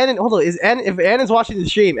 Who is Annan? Hold on. Is Annan? If Annan's watching the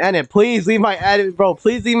stream, Annan, please leave my admin, bro.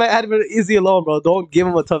 Please leave my admin Izzy alone, bro. Don't give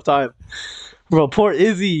him a tough time, bro. Poor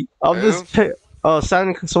Izzy. I'm Who? just.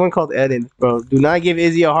 Someone called Annan, bro. Do not give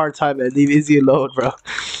Izzy a hard time, and leave Izzy alone, bro.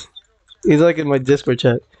 He's like in my Discord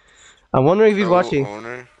chat. I'm wondering if he's watching.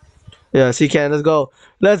 Owner. Yeah, see, can let's go.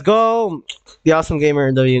 Let's go. The awesome gamer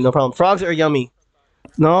in W. No problem. Frogs are yummy.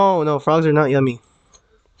 No, frogs are not yummy.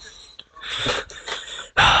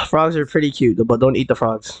 Frogs are pretty cute, but don't eat the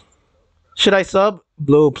frogs. Should I sub?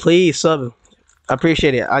 Blue, please sub. I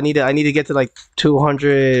appreciate it. I need to get to like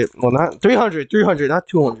 200. Well, not 300. 300, not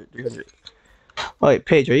 200. 300. Oh, wait,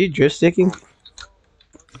 Paige, are you drift sticking?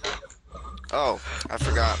 Oh, I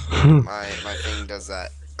forgot. my thing does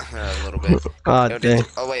that a little bit. Dang.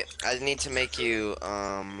 Oh wait, I need to make you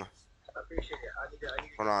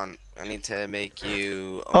Hold on, I need to make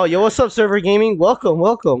you. Oh, yo, what's up, server gaming? Welcome,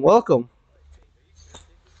 welcome, welcome.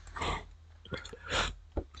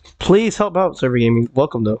 Please help out, server gaming.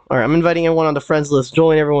 Welcome, though. All right, I'm inviting everyone on the friends list.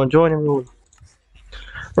 Join everyone. Join everyone.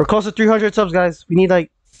 We're close to 300 subs, guys. We need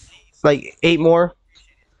like 8 more.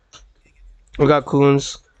 We got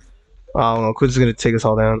Coons. I don't know. Coons is gonna take us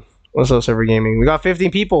all down. What's up, server gaming? We got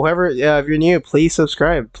 15 people. Whoever, yeah, if you're new, please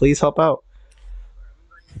subscribe. Please help out.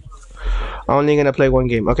 I'm only gonna play one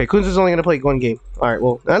game. Okay, Coons is only gonna play one game. All right,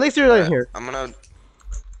 well, at least you're in here. I'm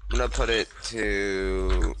gonna put it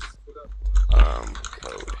to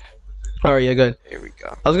code. All right, yeah, good. Here we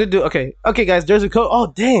go. I was gonna do okay, guys. There's a code. Oh,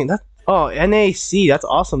 dang, that. Oh, NAC. That's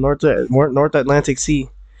awesome. North Atlantic Sea.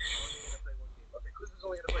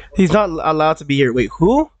 He's not allowed to be here. Wait,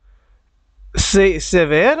 who?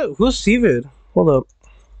 Sever? Who's Sever? Hold up.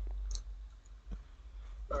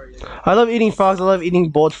 I love eating frogs. I love eating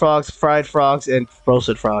boiled frogs, fried frogs, and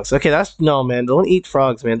roasted frogs. Okay, that's no, man. Don't eat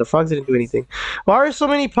frogs, man. The frogs didn't do anything. Why are so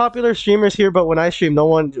many popular streamers here, but when I stream, no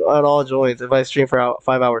one at all joins? If I stream for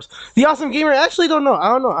 5 hours, the awesome gamer. Actually, don't know. I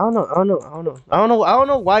don't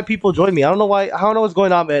know why people join me. I don't know why. I don't know what's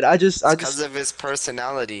going on, man. Because of his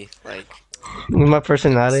personality, like my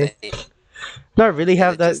personality. Do I really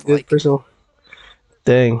have that good like, personal?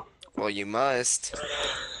 Dang. Well, you must.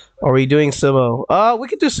 Are we doing sumo? We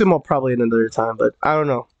could do sumo probably another time, but I don't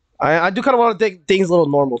know. I do kind of want to take things a little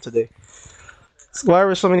normal today. So why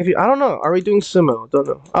are so many people? I don't know. Are we doing sumo? Don't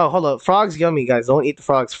know. Oh, hold up. Frogs yummy, guys. Don't eat the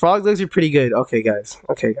frogs. Frog legs are pretty good. Okay, guys.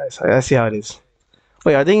 I see how it is.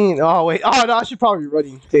 Wait, I think. Oh, wait. Oh no, I should probably be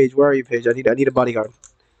running. Paige, where are you, Paige? I need a bodyguard.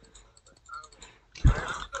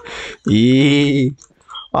 Yee.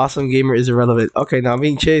 Awesome gamer is irrelevant. Okay, now I'm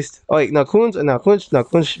being chased. Oh wait, no, Coons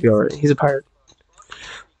should be alright. He's a pirate.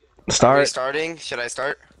 Start. Are we starting? Should I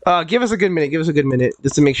start? Give us a good minute. Give us a good minute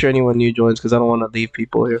just to make sure anyone new joins, because I don't want to leave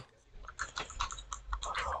people here.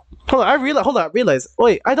 Hold on, I realize.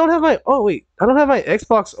 Wait, I don't have my. Oh wait, I don't have my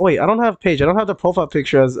Xbox. Wait, I don't have Paige. I don't have the profile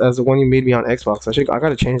picture as the one you made me on Xbox. I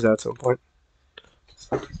gotta change that at some point.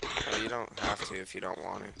 Oh, you don't have to if you don't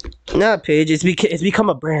want to. Nah, Paige. It's become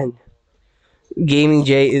a brand. Gaming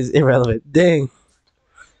J is irrelevant. Dang.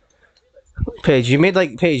 Paige, you made.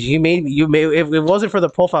 If it wasn't for the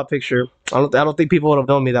profile picture, I don't think people would have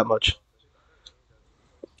known me that much.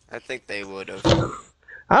 I think they would have.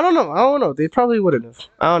 I don't know. They probably wouldn't have.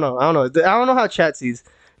 I don't know. I don't know how chat sees.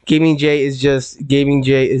 Gaming J is just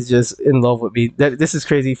in love with me. This is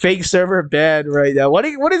crazy. Fake server bad right now. What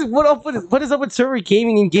is up with server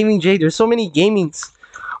gaming and Gaming J? There's so many gamings.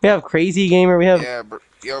 We have Crazy Gamer. We have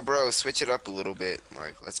Yo, bro, switch it up a little bit.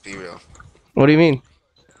 Like, let's be real. What do you mean?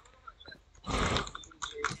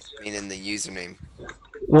 Meaning the username.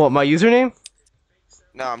 What, my username?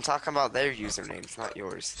 No, I'm talking about their usernames, not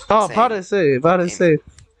yours. Oh, about Same. to say, about to Game. say.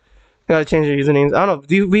 Gotta change your usernames. I don't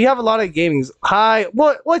know. We have a lot of gamings. Hi,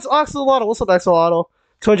 what's Axolotl? What's up, Axolotl?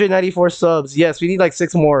 294 subs. Yes, we need like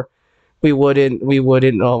 6 more. We wouldn't. We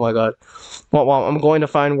wouldn't. Oh my god. Well, I'm going to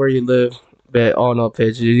find where you live. But oh no,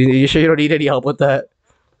 Pitch. You sure you don't need any help with that?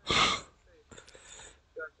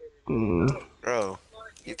 Mm. Bro,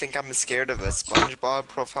 you think I'm scared of a SpongeBob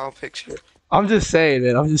profile picture? I'm just saying,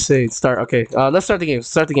 man. I'm just saying. Start. Okay. Let's start the game.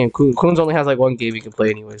 Start the game. Coons only has like 1 game you can play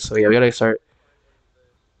anyway. So yeah, we gotta start.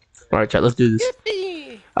 All right, chat. Let's do this.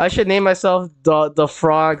 Yippee! I should name myself the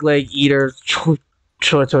frog leg eater.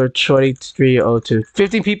 2302.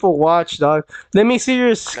 15 people watch, dog. Let me see your No,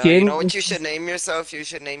 you know skin. what you should name yourself? You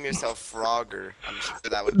should name yourself Frogger. I'm sure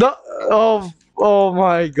that would The, go oh, off. oh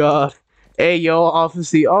my god. Hey, yo,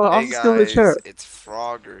 Officy. Oh, Hey Officy still in the guys, chat. it's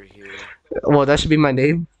Frogger here. Well, that should be my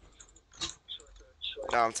name.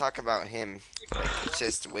 No, I'm talking about him. Like, it's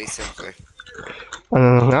just way simpler. I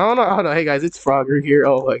don't know. I don't know. Hey, guys, it's Frogger here.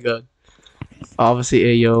 Oh my god. Obviously,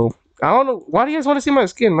 hey, yo. I don't know. Why do you guys want to see my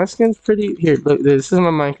skin? My skin's pretty. Here, look. This is my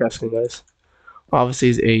Minecraft skin, guys. Obviously,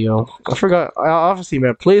 it's Ayo. I forgot. Obviously,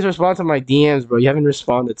 man. Please respond to my DMs, bro. You haven't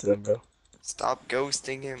responded to them, bro. Stop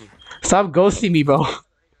ghosting him. Stop ghosting me, bro.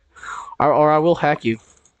 Or I will hack you.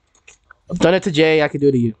 I've done it to Jay. I could do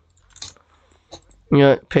it to you.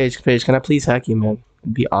 Yeah, Paige, can I please hack you, man?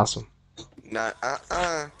 It'd be awesome. Not,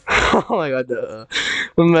 Oh my god,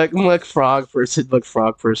 I'm like frog person, like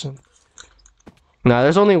frog person. Nah,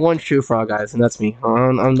 there's only one true frog, guys, and that's me.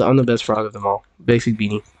 I'm the best frog of them all. Basic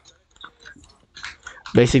Beanie.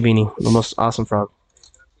 Basic Beanie, the most awesome frog.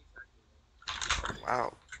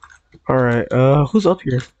 Wow. Alright, who's up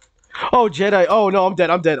here? Oh, Jedi. Oh, no, I'm dead.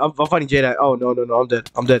 I'm fighting Jedi. Oh, no, I'm dead.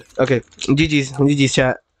 Okay, GG's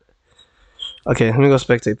chat. Okay, let me go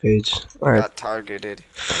spectate page. Alright. Got targeted.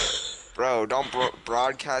 Bro, don't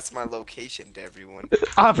broadcast my location to everyone.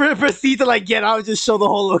 I proceed to like get out and just show the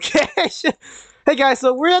whole location. Hey guys,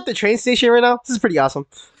 so we're at the train station right now. This is pretty awesome.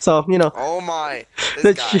 So, you know. Oh my,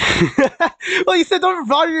 this guy. Well, you said don't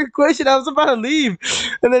reply to your question. I was about to leave.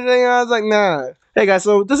 And then I was like, nah. Hey guys,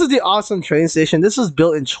 so this is the awesome train station. This was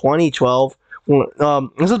built in 2012. This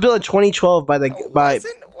was built in 2012 by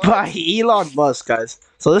by Elon Musk, guys.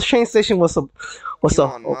 So this train station was Elon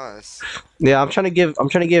Musk. yeah, I'm trying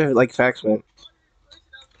to give like facts, man.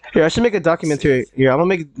 Here, I should make a documentary. Here, I'm gonna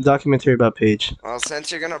make a documentary about Paige. Well,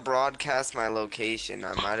 since you're gonna broadcast my location,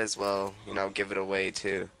 I might as well, you know, give it away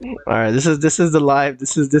too. All right, this is the live.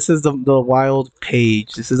 This is the wild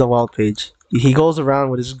Page. This is the wild Page. He goes around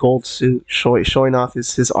with his gold suit, showing off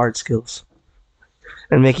his art skills,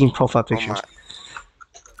 and making profile pictures. Oh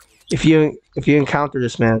If you encounter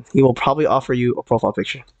this man, he will probably offer you a profile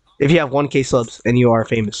picture. If you have 1K subs and you are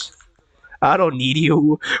famous. I don't need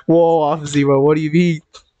you. Whoa, off zero. What do you mean?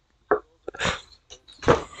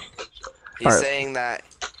 He's saying that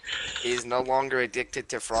he's no longer addicted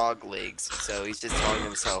to frog legs, so he's just telling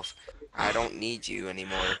himself, I don't need you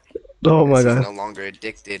anymore. Oh my god. He's no longer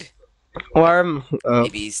addicted. Or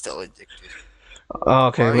maybe he's still addicted.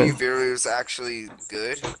 Okay. Are you viewers actually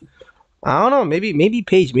good? I don't know. Maybe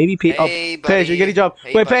Paige. Maybe Paige. Hey, oh, Paige, you're getting jumped.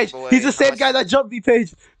 Hey, wait, Paige. boy. He's the same guy that jumped me,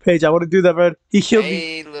 Paige. Paige, I want to do that, man. He killed me.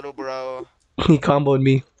 Hey, little bro. He comboed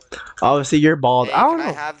me. Obviously, you're bald. Hey, I don't can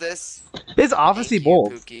know. I have this? It's obviously Thank you,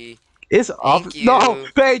 bald. Pookie. It's obviously no,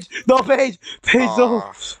 Paige. No, Paige. Paige.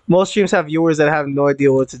 No. Most streams have viewers that have no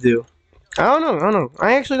idea what to do. I don't know.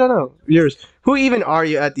 I actually don't know. Viewers, who even are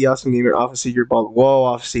you at the Awesome Gamer? Obviously, you're bald. Whoa,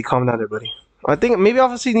 obviously, calm down, everybody. I think maybe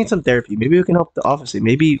obviously needs some therapy. Maybe we can help the office.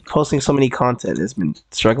 Maybe posting so many content has been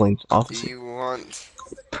struggling. Obviously. Do you want?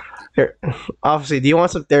 Here, obviously, do you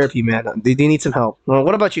want some therapy, man? Do you need some help? Well,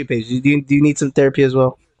 what about you, Paige? Do you need some therapy as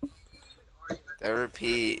well?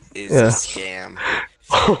 Therapy is a scam.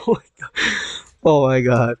 Oh my god. Oh my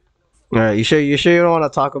god. All right, you sure you don't want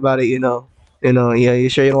to talk about it? Yeah. You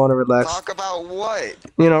sure you don't want to relax? Talk about what?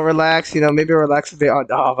 Relax. Maybe relax a bit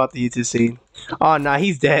about the YouTube scene. Oh nah,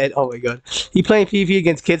 he's dead. Oh my god. He playing PvP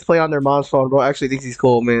against kids playing on their mom's phone. Bro, actually thinks he's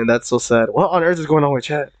cool, man. That's so sad. What on earth is going on with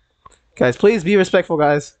chat? Guys, please be respectful,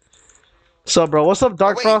 guys. What's up, bro? What's up,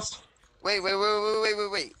 Dark Frost? Wait.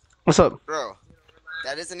 What's up? Bro,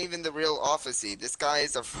 that isn't even the real Officey. This guy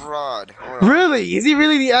is a fraud. Really? Is he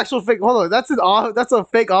really the actual fake? Hold on, that's a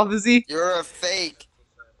fake Officey? You're a fake.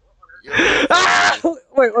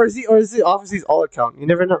 Wait, or is he Officey's all account? You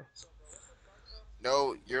never know.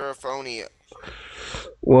 No, you're a phony.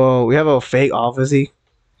 Whoa, we have a fake Officey.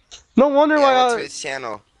 No wonder why. What's his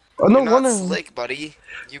channel? No You're not wonder. slick, buddy.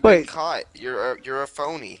 You've been Wait, caught. You're a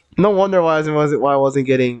phony. no wonder why I wasn't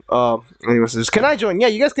getting messages. Can I join? Yeah,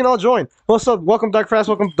 you guys can all join. What's up? Welcome Dark Fast.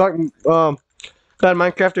 Welcome Dark God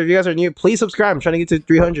Minecrafter. If you guys are new, please subscribe. I'm trying to get to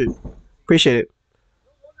 300. Appreciate it.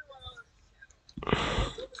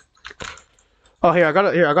 Oh, I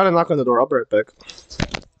gotta knock on the door. I'll be right back.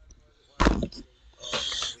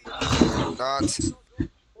 Not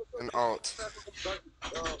an alt.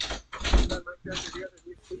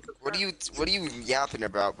 What are you yapping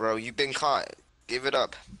about, bro? You've been caught. Give it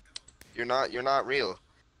up. You're not real.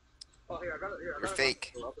 You're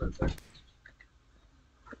fake.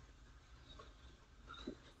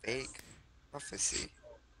 Fake prophecy.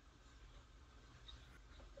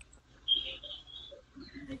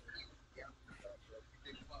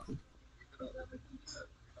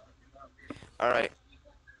 Alright.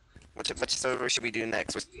 Which server should we do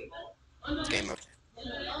next? Which game mode?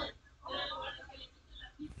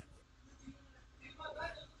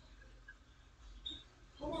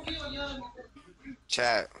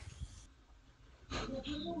 Chat.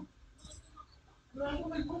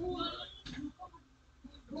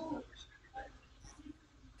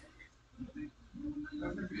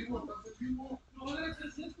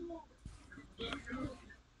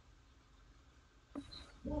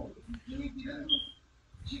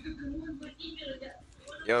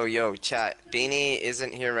 Yo, chat. Beanie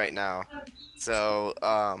isn't here right now. So,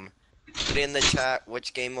 put in the chat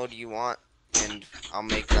which game mode you want, and I'll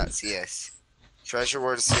make that CS. Treasure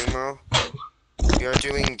Word Sumo. We are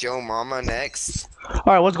doing Joe Mama next. All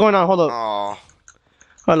right, what's going on? Hold up. Oh,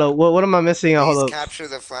 Hello. What am I missing? please Hold up. capture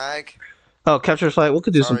the flag. Oh, capture the flag. We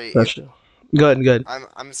could do some Sorry, pressure. Good.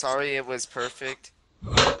 I'm sorry it was perfect.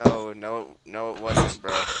 No, it wasn't,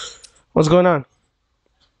 bro. What's going on?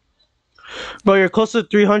 Bro, you're close to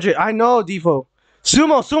 300. I know, Defo.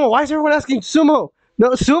 Sumo. Why is everyone asking Sumo?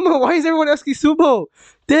 No, Sumo. Why is everyone asking Sumo?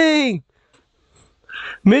 Dang.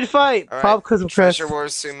 Mid fight. All right, Probably because of Treasure Crest.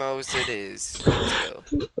 Wars Sumos it is.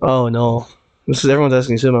 Let's go. Oh no. This is everyone's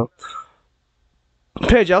asking Sumo.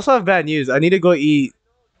 Paige, I also have bad news. I need to go eat,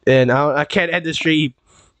 and I can't end the stream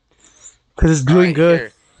because it's doing Alright, good.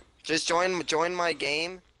 here. Just join my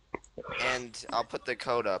game, and I'll put the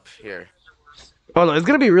code up here. Oh no, it's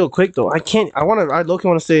gonna be real quick though. I can't. I low-key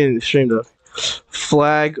wanna stay in the stream though.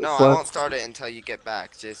 Flag. No, I flag. won't start it until you get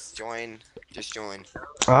back. Just join. I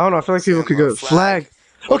don't know. I feel like people could go flag.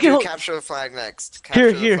 We'll Okay, do hold. capture the flag next.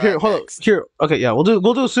 Capture the Here. flag Hold up. next. Here. Okay, yeah. We'll do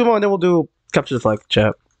sumo and then we'll do capture the flag.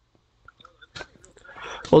 Chat.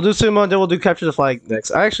 We'll do sumo and then we'll do capture the flag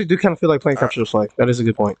next. I actually do kind of feel like playing capture the flag. That is a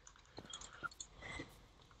good point.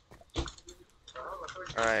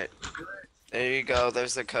 Alright. There you go.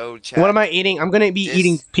 There's the code, chat. What am I eating? I'm gonna be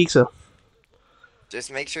eating pizza.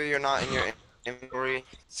 Just make sure you're not in your inventory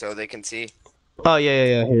so they can see. Oh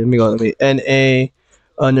yeah. Here, let me go. Let me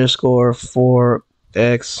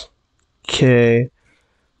NA_4XK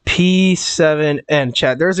P7N.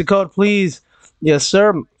 Chat. There's a code, please. Yes,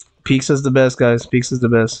 sir. Pizza's the best, guys. Pizza's the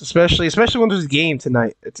best. Especially when there's a game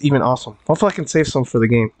tonight. It's even awesome. Hopefully I can save some for the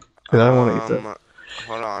game. Because I don't want to eat that.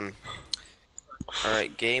 Hold on.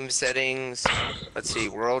 Alright, game settings. Let's see,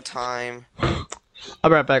 world time. I'll be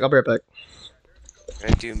right back. I'm gonna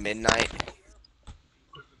do midnight.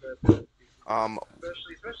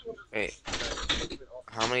 Wait.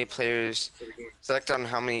 How many players? Select on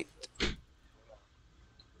how many.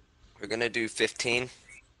 We're gonna do 15.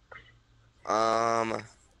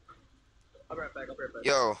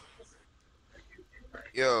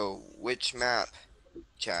 Yo, which map?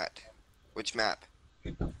 Chat. Which map?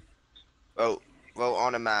 Vote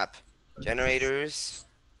on a map. Generators.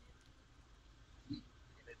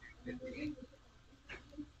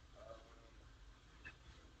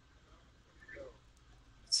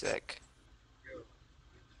 Sick.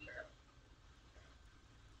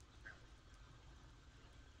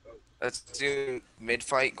 Let's do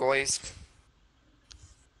mid-fight, guys.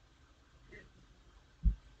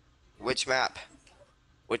 Which map?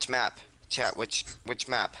 Chat, which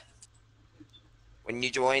map? When you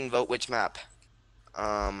join, vote which map.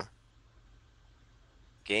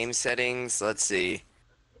 Game settings, let's see.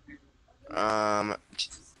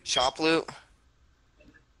 Shop loot.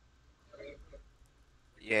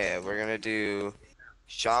 Yeah, we're gonna do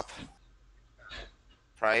shop.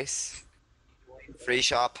 Price. Free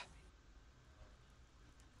shop.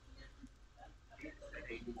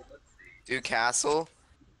 Do castle.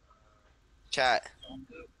 Chat.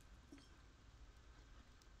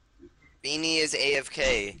 Beanie is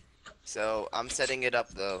AFK, so I'm setting it up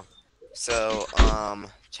though. So,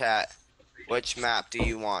 chat, which map do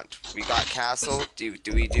you want? We got castle. Do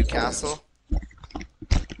we do castle?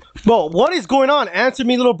 Bro, what is going on? Answer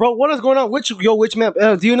me, little bro. What is going on? Which map?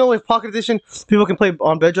 Do you know if Pocket Edition people can play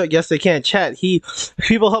on Bedrock? Yes, they can. Chat.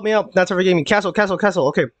 People help me out. That's every gaming. Castle.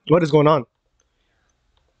 Okay, what is going on?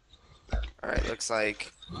 All right, looks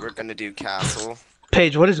like we're gonna do castle.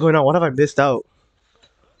 Paige, what is going on? What have I missed out?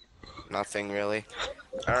 Nothing really.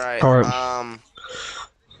 All right. All right.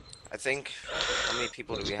 I think how many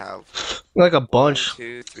people do we have? Like a 1, bunch.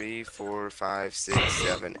 2, 3, 4, 5, 6,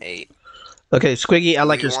 7, 8. Okay, Squiggy, I Do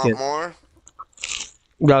like we your want skin. more?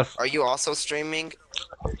 Yeah. Are you also streaming?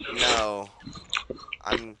 No.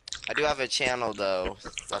 I do have a channel though,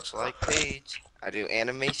 such like Paige. I do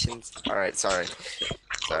animations. All right, sorry.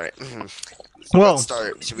 Well, Let's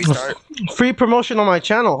start. Should we start? free promotion on my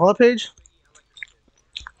channel, huh, Paige?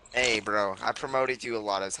 Hey, bro, I promoted you a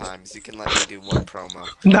lot of times. You can let me do one promo.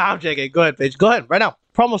 Nah, I'm joking. Go ahead, Paige. Go ahead, right now.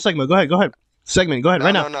 Promo segment. Go ahead. Segment. Go ahead,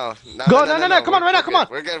 right now. No. Go. No. Come on, right now. Come on.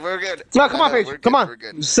 We're good. No, come on, Paige. Come on. We're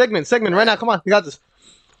good. Segment. Right now. Come on. You got this.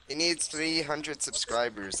 He needs 300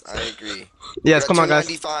 subscribers. I agree. Yes, come on, guys.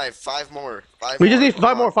 295. 5 more. We just need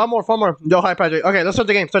five more. Yo, hi, Patrick. Okay, let's start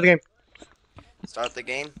the game. Start the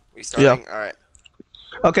game? We starting? Yeah. Alright.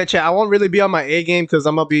 Okay, chat. I won't really be on my A game because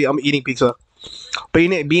I'm eating pizza.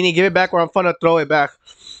 Beanie, give it back or I'm gonna throw it back.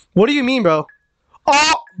 What do you mean, bro?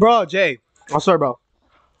 Oh, bro, Jay. I'm sorry, bro.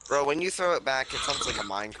 Bro, when you throw it back, it sounds like a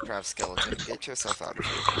Minecraft skeleton. Get yourself out of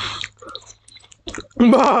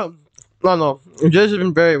here. No. Jay's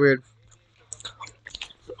been very weird.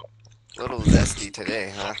 A little zesty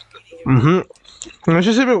today, huh? Mm-hmm. You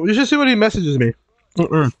should see what he messages me.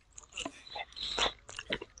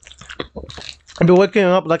 I've been waking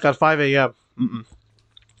up like at 5 a.m.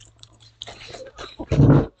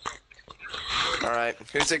 Alright,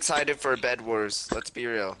 who's excited for Bed Wars? Let's be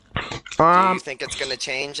real. Do you think it's gonna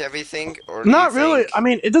change everything, or not really. I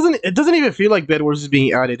mean, it doesn't even feel like Bed Wars is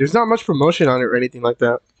being added. There's not much promotion on it or anything like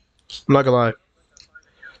that. I'm not gonna lie.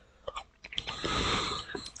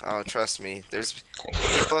 Oh, trust me.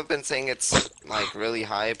 People have been saying it's like really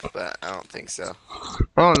hype, but I don't think so.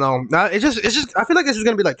 I don't know. It's just. I feel like this is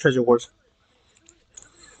gonna be like Treasure Wars.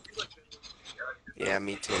 Yeah,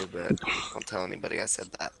 me too, but don't tell anybody I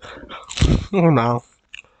said that. Oh no.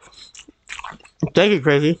 Thank you,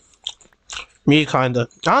 Crazy. Me kinda.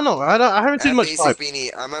 I don't know. I haven't seen much hype.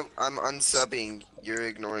 Beanie, I'm unsubbing. You're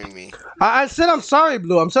ignoring me. I said I'm sorry,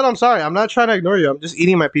 Blue. I'm sorry. I'm not trying to ignore you. I'm just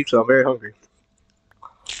eating my pizza. I'm very hungry.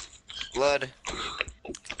 Blood.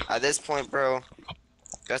 At this point, bro,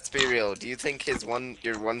 let's be real. Do you think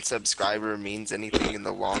your one subscriber means anything in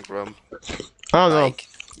the long run? I don't know.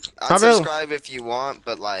 Unsubscribe if you want,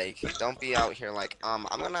 but like, don't be out here like, I'm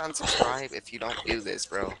gonna unsubscribe if you don't do this,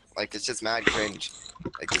 bro. Like, it's just mad cringe.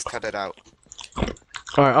 Like, just cut it out.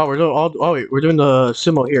 All right. We're doing the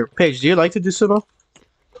sumo here. Paige, do you like to do sumo?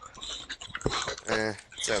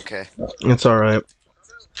 It's okay. It's all right.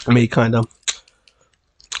 Me kind of.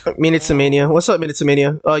 Minutes-a-mania. What's up,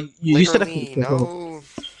 Minutes-a-mania? You said no.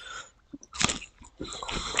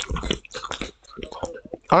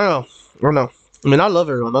 I don't know. I mean, I love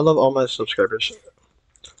everyone. I love all my subscribers.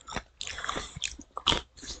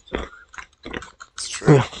 It's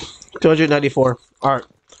true. Yeah. 294. All right. All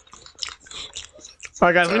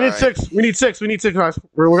right, guys. We need six. Guys.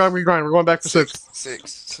 We're gonna regrind. We're going back to six.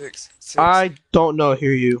 Six. I don't know.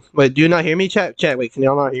 Hear you. Wait. Do you not hear me? Chat. Wait. Can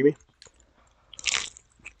y'all not hear me?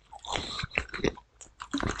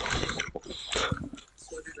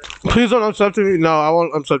 Please don't unsub to me. No, I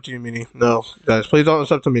won't unsub to you, Mini. No, guys. Please don't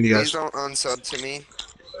unsub to Mini, guys. Please don't unsub to me.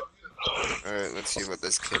 Alright, let's see what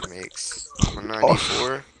this kid makes.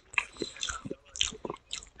 194.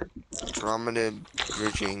 Andromeda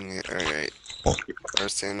bridging. Alright.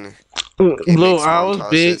 Person. Blue, I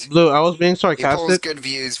was being sarcastic. He pulls good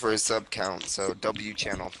views for his sub count, so W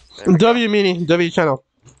channel. W Mini, W channel.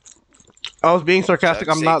 I was being sarcastic.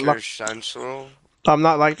 I'm not like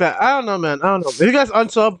that. I don't know, man. I don't know. If you guys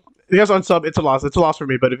unsub, it's a loss. It's a loss for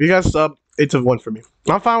me. But if you guys sub, it's a win for me.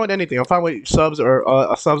 I'm fine with anything. I'm fine with subs or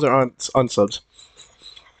unsubs.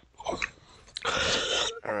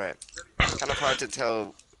 All right. It's kind of hard to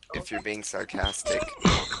tell if you're being sarcastic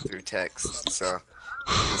through text. So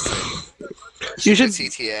you should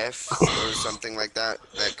CTF or something like that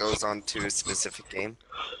goes on to a specific game.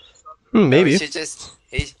 Maybe.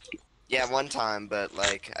 Yeah, one time, but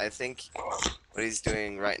like I think what he's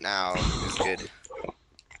doing right now is good.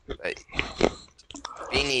 But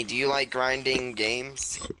Beanie, do you like grinding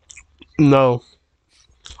games? No.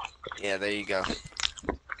 Yeah, there you go.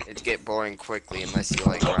 It'd get boring quickly unless you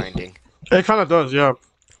like grinding. It kind of does, yeah.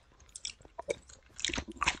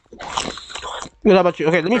 What about you?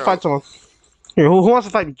 Okay, let me find someone. Here, who wants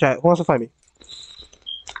to fight me, chat? Who wants to fight me?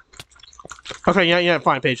 Okay, yeah,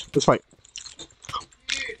 fine, Paige. Let's fight.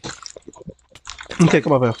 It's Okay, fine.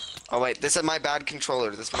 come on, man. Oh wait, this is my bad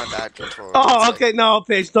controller. This is my bad controller. One Oh, sec. okay, no,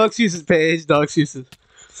 Paige. No excuses, Paige. No excuses.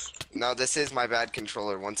 No, this is my bad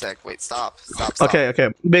controller. One sec. Wait, stop. Okay,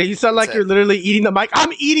 okay. Babe, you sound One like you're sec. literally eating the mic.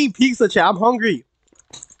 I'm eating pizza, chat. I'm hungry.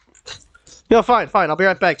 Fine. I'll be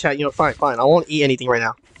right back, chat. Fine. I won't eat anything right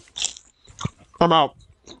now. I'm out.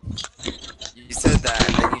 You said that,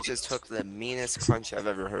 and then you just took the meanest crunch I've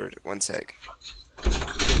ever heard. One sec.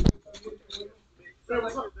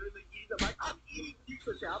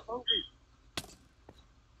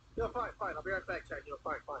 Fine. I'll be right back, chat.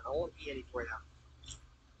 Fine. I won't eat anything right now.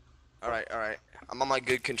 Alright. I'm on my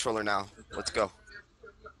good controller now. Let's go.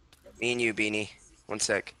 Me and you, Beanie. One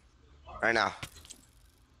sec. Right now.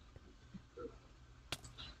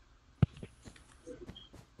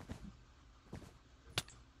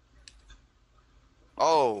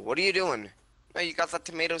 Oh, what are you doing? No, you got that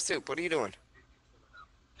tomato soup. What are you doing?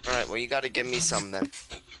 Alright, well, you gotta give me some then.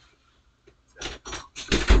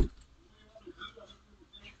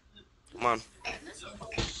 Come on.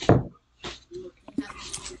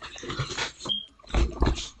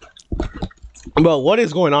 Bro, what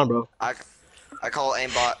is going on, bro? I call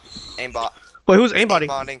aimbot. Aimbot. Wait, who's aimbotting?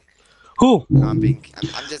 Aimbotting. Who? No, I'm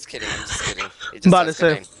just kidding. It just About to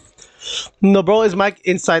says say. No, bro, is Mike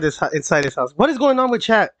inside his house? What is going on with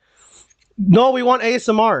chat? No, we want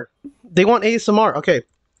ASMR. They want ASMR. Okay.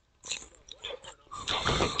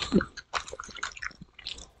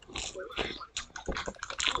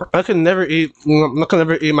 I can never eat. I'm not gonna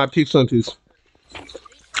ever eat my pizza in peace.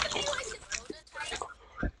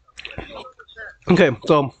 Okay,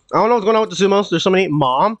 so I don't know what's going on with the sumos. There's so many.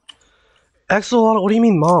 Mom? Axolotl, what do you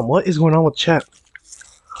mean, mom? What is going on with chat?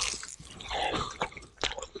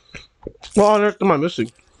 What on earth am I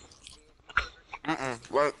missing?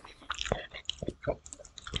 What?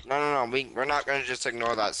 No. We're not gonna just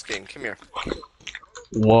ignore that skin. Come here.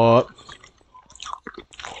 What?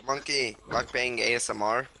 Monkey, mukbang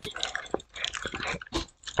ASMR.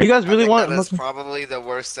 You guys really want? That is probably the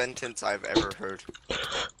worst sentence I've ever heard.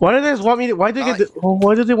 Why do they want me to? Why did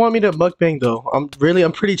they want me to mukbang though? I'm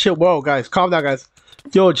pretty chill. Whoa, guys, calm down, guys.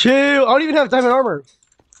 Yo, chill. I don't even have diamond armor.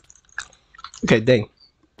 Okay, dang.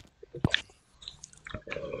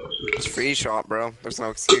 It's free shot, bro. There's no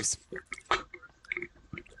excuse.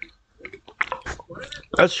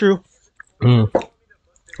 That's true. All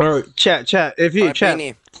right, chat. If you chat,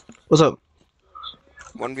 Beanie, what's up?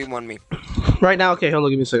 1v1 me. Right now, okay. Hold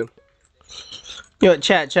on, give me a second. Yo,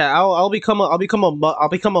 chat. I'll become a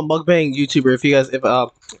mukbang YouTuber if you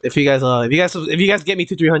guys get me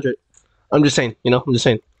to 300. I'm just saying, I'm just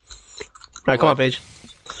saying. All right, come on, Paige.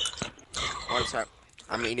 One sec.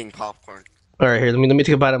 I'm eating popcorn. All right, here. Let me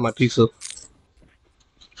take a bite of my pizza.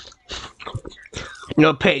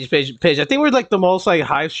 Paige. I think we're like the most like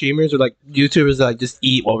Hive streamers or like YouTubers that like just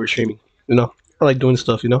eat while we're streaming. I like doing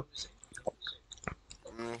stuff. Cause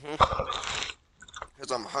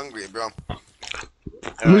I'm hungry, bro.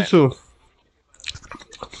 Me too.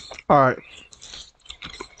 All right,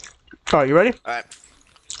 you ready? All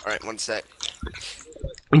right. One sec.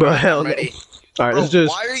 Bro, hell. Ready. All right, Bro, let's do this.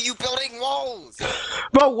 why are you building walls?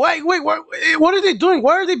 Bro, wait, what are they doing?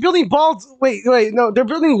 Why are they building walls? Wait, no, they're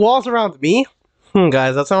building walls around me?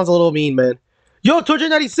 Guys, that sounds a little mean, man. Yo,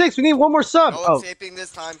 296, we need one more sub. No escaping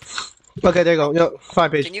this time. Okay, there you go. Yo,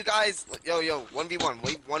 5 page. Can you guys, yo, 1v1,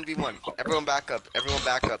 wait, 1v1. Everyone back up.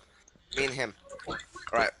 Me and him.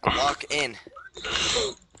 Alright, lock in.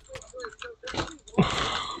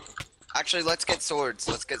 Actually, let's get swords.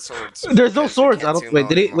 There's no swords. I don't. Wait,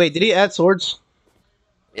 did he add swords?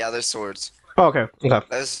 Yeah, there's swords. Oh, okay.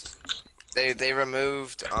 They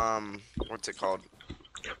removed, what's it called?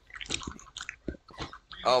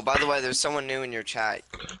 Oh, by the way, there's someone new in your chat.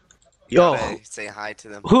 Yo. Say hi to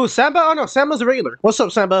them. Who? Samba? Oh no, Samba's a regular. What's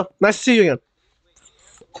up, Samba? Nice to see you again.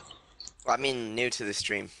 Well, I mean, new to the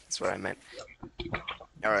stream. That's what I meant.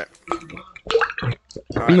 Alright.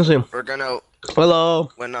 We're gonna...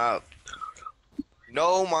 Hello.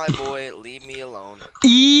 No, my boy, leave me alone.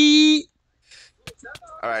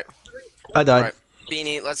 Alright. I died. Alright,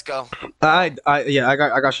 Beanie, let's go. I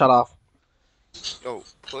got shot off. Yo,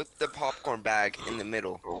 put the popcorn bag in the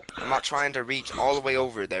middle. I'm not trying to reach all the way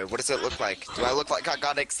over there. What does it look like? Do I look like I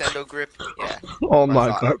got extendo grip? Yeah. Oh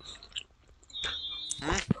my god.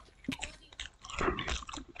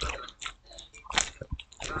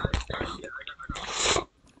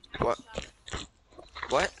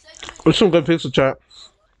 What? It's some good pizza, chat.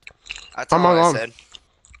 That's all I said.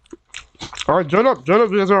 Alright, join up.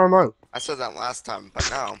 You guys are online. I said that last time, but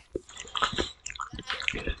now.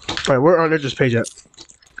 Alright, where are Ninja's page at?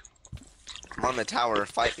 I'm on the tower.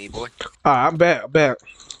 Fight me, boy. Alright, I'm back. I'm back.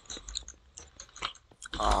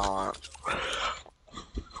 Uh,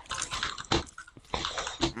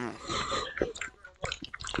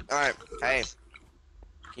 Alright, hey.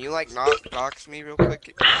 Can you like not dox me real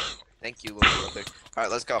quick? Thank you, little brother.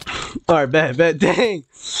 Alright, let's go. Alright, bet. Dang.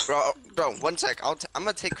 Bro, 1 sec. I'm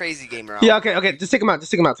gonna take Crazy Gamer out. Yeah, okay. Just take him out.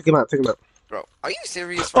 Take him out. Bro, are you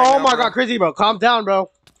serious right Oh now, my bro? god, crazy, bro. Calm down,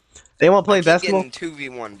 bro. Anyone play I keep basketball? getting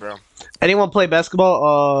 2v1, bro. Anyone play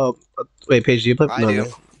basketball? Wait, Paige, do you play? I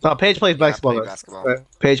do. No, Paige plays Yeah, I basketball. play Guys. basketball. Right.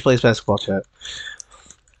 Paige plays basketball, chat.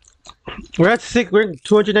 We're at 6. We're at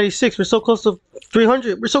 296. We're so close to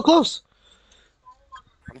 300. We're so close.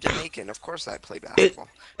 I'm Jamaican. Of course I play It basketball.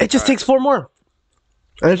 it just Alright. takes 4 more,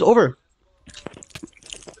 and it's over.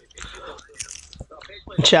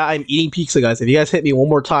 Chat, I'm eating pizza, guys. If you guys hit me one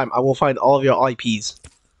more time, I will find all of your IPs.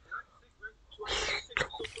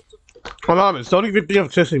 Anonymous, don't even think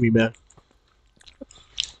of kissing me, man.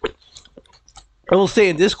 I will stay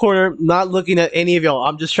in this corner, not looking at any of y'all.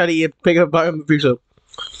 I'm just trying to pick up my pizza.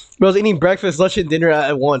 I was eating breakfast, lunch, and dinner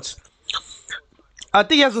at once. I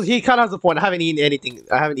think he kind of has a point. I haven't eaten anything.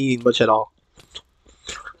 I haven't eaten much at all.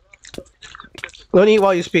 Don't eat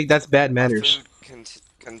while you speak. That's bad My manners. food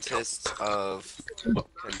consists of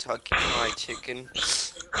Kentucky Fried Chicken.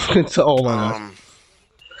 Oh my god.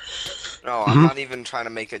 No, I'm not even trying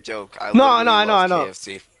to make a joke. I No, literally I know. love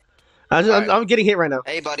KFC. I'm getting hit right now.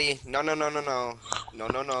 Hey, buddy. No.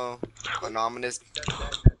 Anonymous.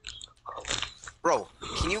 Bro,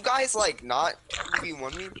 can you guys, like, not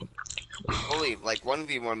 2v1 me? Holy, like,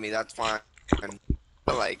 1v1 me, that's fine.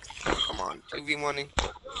 But, like, come on. 2v1 me.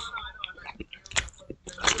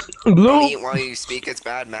 Don't Blue, eat while you speak, it's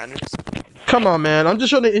bad manners. come on, man. I'm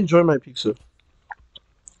just trying to enjoy my pizza.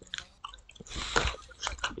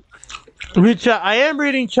 Read chat. I am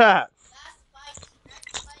reading chat.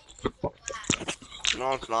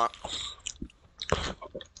 No, it's not.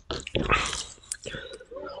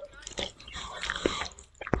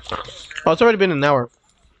 Oh, it's already been an hour.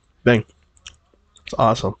 Bang. It's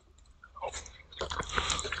awesome.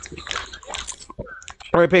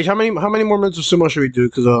 All right, Paige. How many more minutes of sumo should we do?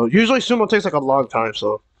 Because usually sumo takes like a long time,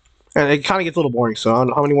 so and it kind of gets a little boring. So I don't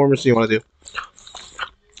know, how many more minutes do you want to do?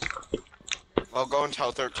 I'll go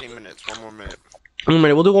until 13 minutes. 1 more minute. 1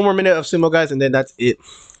 minute. We'll do 1 more minute of sumo, guys, and then that's it.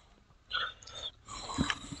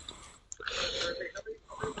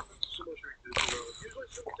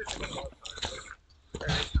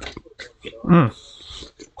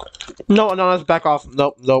 No, let's back off.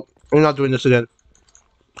 Nope. We're not doing this again.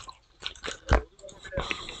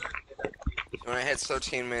 When it hits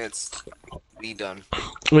 13 minutes, we done.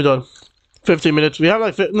 We're done. 15 minutes. We have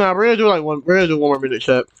like we're gonna do like one. We're gonna do 1 more minute,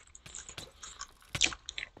 chat.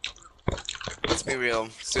 Let's be real.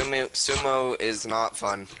 Sumo is not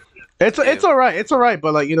fun. It's alright. It's alright,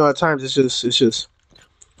 but like at times it's just.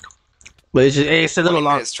 But it's a little 20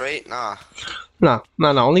 long. minutes straight? Nah. No.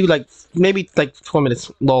 Only like maybe like 12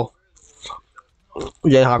 minutes. Lol.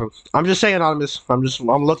 Yeah, I'm just saying, anonymous. I'm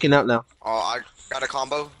looking out now. Oh, I got a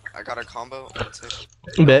combo.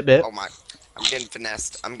 Bet. Oh my. I'm getting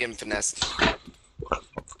finessed.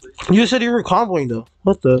 You said you were comboing though.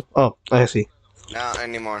 What the? Oh, I see. Not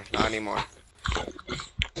anymore.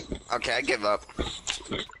 Okay, I give up.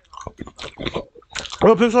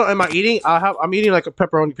 What pizza am I eating? I'm eating like a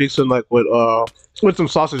pepperoni pizza, like with some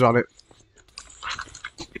sausage on it.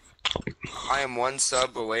 I am 1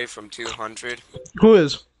 sub away from 200. Who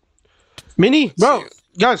is? Mini, bro. See.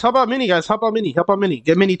 Guys, how about Mini?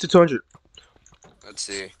 Get Mini to 200. Let's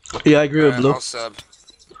see. Yeah, I agree with Blue. I'll sub.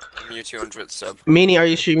 I'm your 200th sub. Mini, are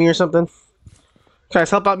you streaming or something? Guys,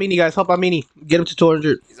 help out Mini. Get him to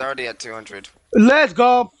 200. He's already at 200. Let's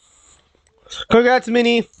go. Congrats,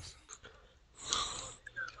 Mini.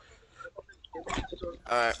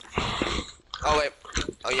 Alright. Oh, wait.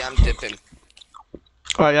 Oh, yeah, I'm dipping.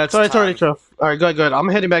 Alright, yeah, it's already true. Alright, good. I'm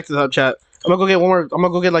heading back to the hub chat. I'm gonna go get one more. I'm gonna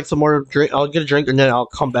go get like some more drink. I'll get a drink and then I'll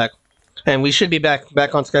come back. And we should be back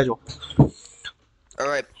on schedule.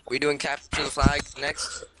 Alright, we doing capture the flag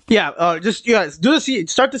next? Yeah, just do the C.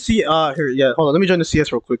 Start the C. Here, yeah. Hold on, let me join the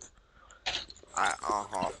CS real quick.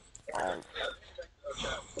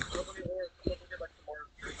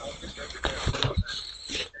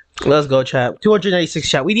 Let's go, chat. 296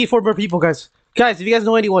 chat. We need 4 more people, guys. Guys, if you guys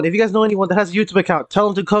know anyone that has a YouTube account, tell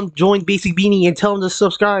them to come join Basic Beanie and tell them to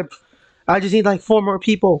subscribe. I just need like 4 more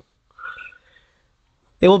people.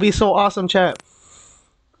 It will be so awesome, chat.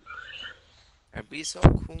 That'd be so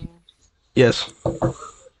cool. Yes.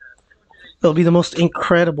 It'll be the most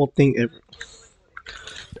incredible thing ever.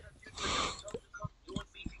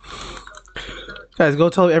 Guys, go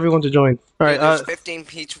tell everyone to join. All right, Dude, there's 15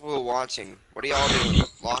 people watching. What are y'all doing?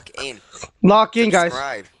 Lock in. lock in, guys.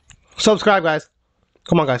 Subscribe. Subscribe, guys.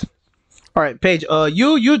 Come on, guys. All right, Paige.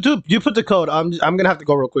 You put the code. I'm gonna have to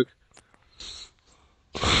go real quick.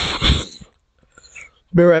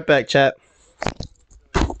 Be right back, chat.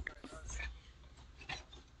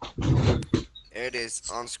 There it is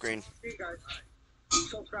on screen. Hey guys,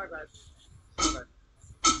 subscribe, guys.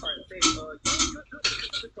 All right, Paige. You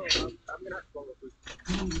put the code. I'm gonna have to go real quick.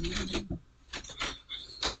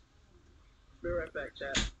 Be right back,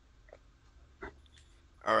 chat.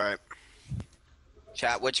 All right.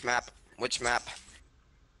 Chat. Which map? Which map?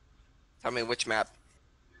 Tell me which map.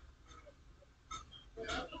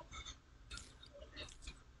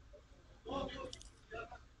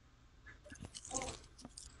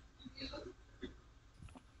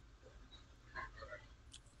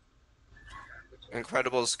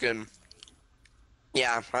 Incredible skin.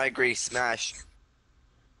 Yeah, I agree. Smash.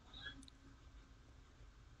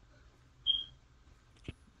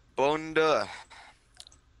 Bonda.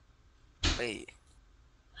 Wait.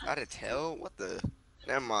 Got a tail? What the?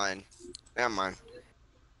 Never mind. Never mind.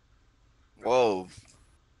 Whoa.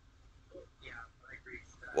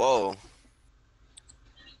 Whoa.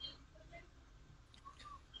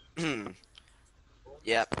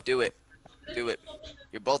 Yep, do it. Do it.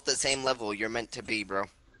 You're both the same level. You're meant to be, bro.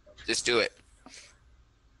 Just do it.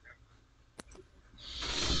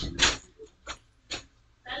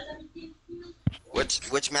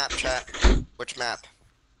 Which map, chat? Which map?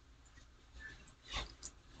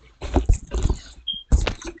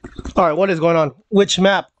 All right, what is going on? Which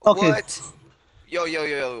map? Okay. What?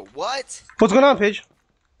 Yo. What? What's going on, Paige?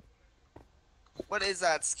 What is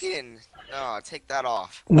that skin? No, take that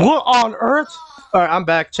off. What on earth? All right, I'm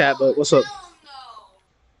back, chat. But what's up?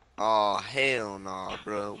 Oh, hell no,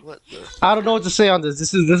 bro. What the? I don't know what to say on this.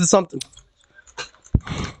 This is something.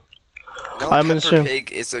 No, I'm in Pepper stream.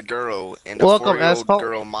 Pig is a girl and a Welcome, 4-year-old asshole.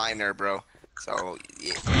 girl minor, bro. So,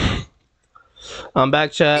 yeah. I'm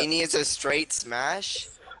back, chat. Beanie is a straight smash?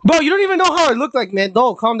 Bro, you don't even know how I look like, man.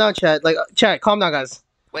 No, calm down, chat. Like, chat, calm down, guys.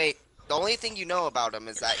 Wait, the only thing you know about him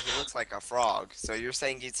is that he looks like a frog. So you're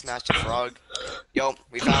saying he'd smash a frog? Yo,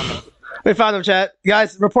 we found him. We found him, chat.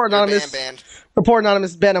 Guys, report You're anonymous. banned. Report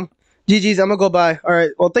anonymous. Ban him. GG's. I'm gonna go by. All right.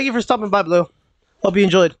 Well, thank you for stopping by, Blue. Hope you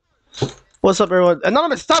enjoyed. What's up, everyone?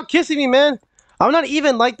 Anonymous, stop kissing me, man. I'm not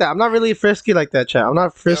even like that. I'm not really frisky like that, chat. I'm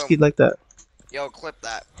not frisky like that. Yo, clip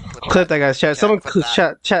that. Clip that, guys. Chat. Someone clip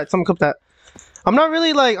that. chat. Someone clip that. I'm not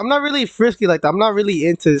really frisky like that. I'm not really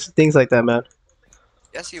into things like that, man.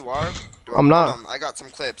 Yes, you are. I'm not. I got some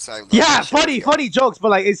clips. Yeah, funny jokes, but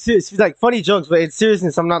like it's like funny jokes, but in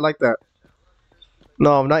seriousness, I'm not like that.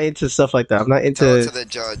 No, I'm not into stuff like that. I'm not into. Tell it to the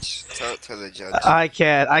judge. Tell it to the judge. I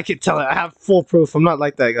can't. I can tell it. I have full proof. I'm not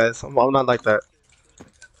like that, guys. I'm not like that.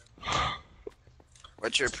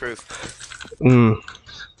 What's your proof? You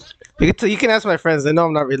can ask my friends. They know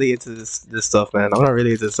I'm not really into this stuff, man. I'm not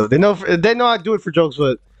really into this stuff. They know I do it for jokes,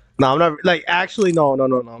 but no, I'm not. Like, actually, no.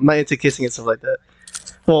 I'm not into kissing and stuff like that.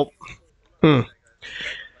 Well,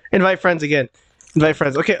 invite friends again. Invite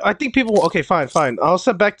friends. Okay, I think people. Okay, fine. I'll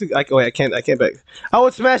step back to. Wait, I can't back. I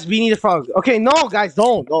would smash Beanie the Frog. Okay, no, guys,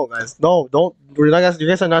 don't. No, guys, no, don't. You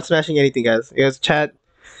guys are not smashing anything, guys. You guys, chat.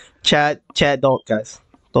 Don't, guys.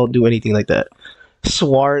 Don't do anything like that.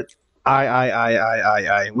 Swart.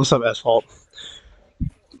 I. What's up, Asphalt?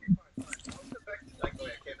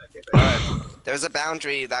 There's a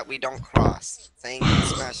boundary that we don't cross. Saying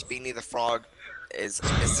smash Beanie the Frog is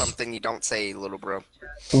something you don't say, little bro.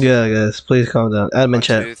 Yeah, guys, please calm down. Admin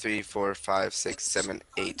chat. 1, 2, 3, 4, 5, 6, 7,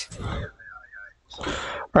 8. All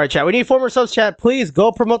right, chat. We need 4 more subs, chat. Please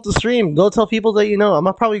go promote the stream. Go tell people that you know.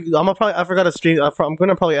 I forgot to stream. I'm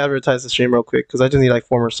gonna probably advertise the stream real quick because I just need like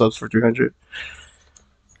 4 more subs for 300.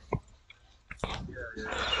 All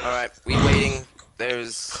right, we waiting.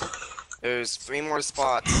 There's 3 more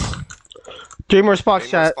spots. 3 more spots,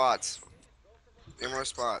 chat. 3 more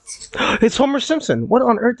spots. It's Homer Simpson. What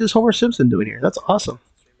on earth is Homer Simpson doing here? That's awesome.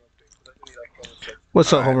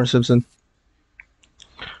 What's up, Homer Simpson?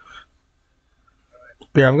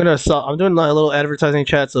 Yeah, I'm doing like a little advertising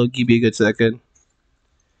chat, so give me a good second.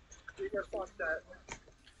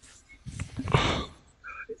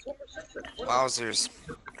 Wowzers.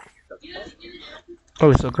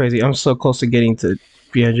 Oh, it's so crazy. I'm so close to getting to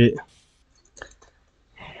 300.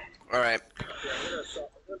 Alright.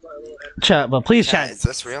 Chat, but please chat. Is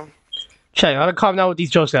this real? Chat, I gotta calm down with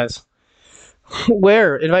these jokes, guys.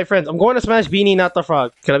 Where? Invite friends. I'm going to smash Beanie, not the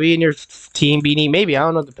Frog. Can I be in your team, Beanie? Maybe. I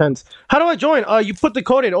don't know. Depends. How do I join? You put the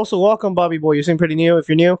code in. Also, welcome, Bobby Boy. You seem pretty new. If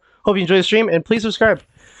you're new, hope you enjoy the stream. And please subscribe.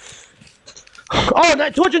 Oh,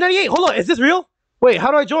 298. Hold on. Is this real? Wait,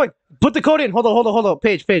 how do I join? Put the code in. Hold on.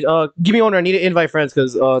 Page. Give me owner. I need to invite friends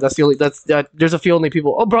because that's the only there's a few only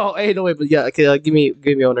people. Oh, bro. Hey, no wait, but yeah. Okay, give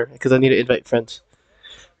me owner because I need to invite friends.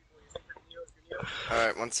 All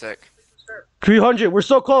right, one sec. 300. We're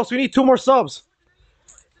so close. We need 2 more subs.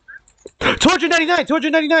 299.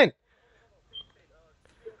 299.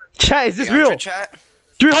 Chat, is this real? Chat?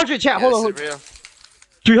 300 chat. Yeah, Hold on. is it real?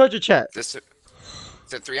 300 chat. Is it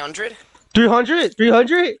 300? 300.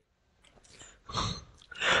 300.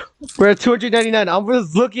 We're at 299. I'm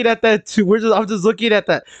just looking at that too. I'm just looking at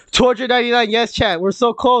that. 299. Yes, chat. We're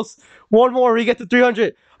so close. One more. We get to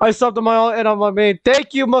 300. I subbed on my own and on my main.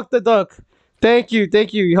 Thank you, Muck the Duck. Thank you.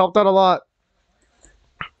 You helped out a lot.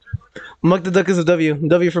 Muck the Duck is a W.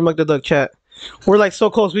 W for Muck the Duck, chat. We're like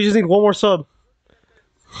so close. We just need 1 more sub.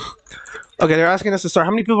 Okay, they're asking us to start.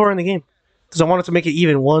 How many people are in the game? Because I wanted to make it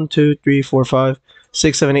even. 1, 2, 3, 4, 5,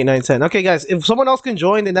 6, 7, 8, 9, 10. Okay, guys. If someone else can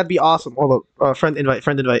join, then that'd be awesome. Hold up. Friend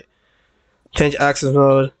invite. Change access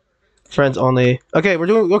mode. Friends only. Okay, we're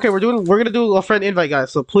gonna do a friend invite,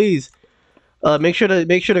 guys. So please, make sure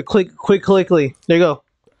to click quickly. There you go.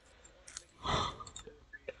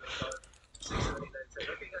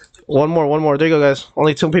 One more. There you go, guys.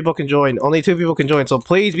 Only 2 people can join. So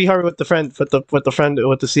please be hurry with the friend,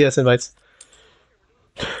 with the CS invites.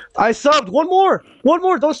 I subbed. One more.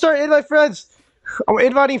 Don't start invite friends. I'm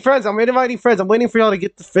inviting friends. I'm waiting for y'all to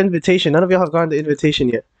get the invitation. None of y'all have gotten the invitation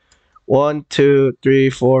yet. 1, 2, 3,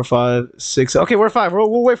 4, 5, 6. Okay, we're 5.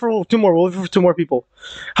 We'll wait for 2 more. We'll wait for 2 more people.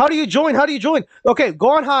 How do you join? Okay, go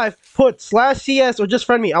on Hive. Put /CS or just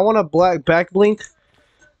friend me. I want a black back blink.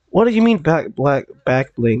 What do you mean black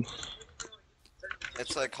back blink?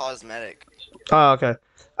 It's like cosmetic. Oh, okay.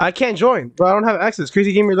 I can't join, bro. I don't have access.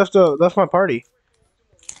 Crazy Gamer left my party.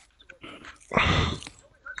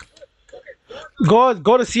 Go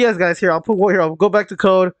to CS, guys. Here, I'll put here. I'll go back to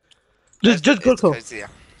code. Just go to code. Yeah.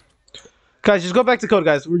 Guys, just go back to code,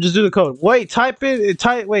 guys. We'll just do the code. Wait, type it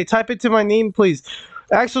to my name, please.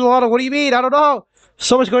 Axolotl, what do you mean? I don't know.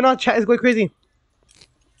 So much going on. Chat is going crazy.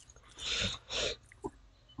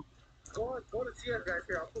 Go to CS, guys.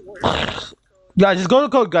 Here, I'll put guys, just go to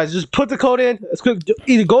code, guys. Just put the code in. It's quick.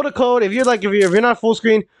 Either go to code. If you're not full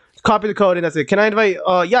screen, copy the code and that's it. Can I invite?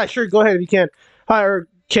 Yeah, sure. Go ahead if you can. Hi, or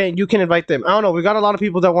you can invite them. I don't know. We got a lot of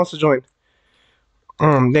people that wants to join.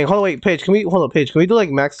 Dang. Hold on, wait, Paige. Can we do like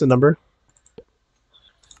max the number?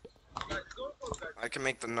 I can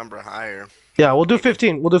make the number higher. Yeah, we'll do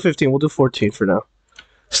 15. We'll do 14 for now.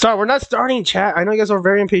 We're not starting, chat. I know you guys are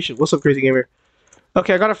very impatient. What's up, Crazy Gamer?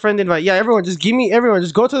 Okay, I got a friend invite. Yeah, everyone, just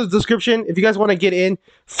go to the description if you guys want to get in.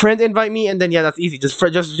 Friend invite me, and then yeah, that's easy. Just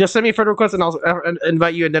send me a friend request, and I'll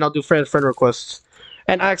invite you, and then I'll do friend requests.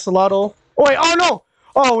 And Axolotl. Oh wait, oh no!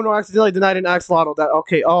 Oh no, I accidentally denied an Axolotl. That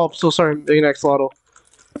okay? Oh, I'm so sorry, an Axolotl.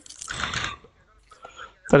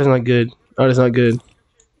 That is not good.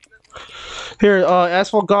 Here,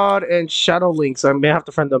 Asphalt God and Shadow Links. I may have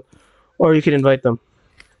to friend them, or you can invite them.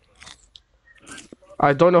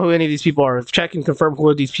 I don't know who any of these people are. If chat can confirm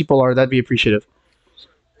who these people are, that'd be appreciative.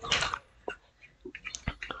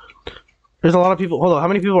 There's a lot of people. Hold on, how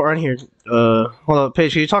many people are in here? Hold on,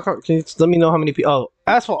 Paige. Can you let me know how many people? Oh,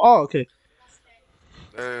 Asphalt. Oh, okay.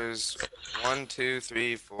 There's 1, 2,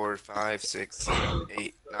 3, 4, 5, 6, 7,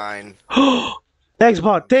 8, 9.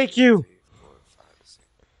 Xbot, thank you. 3, 4,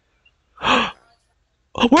 5,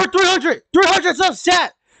 6. We're at 300. 300 subs,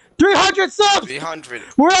 chat. 300 subs. 300.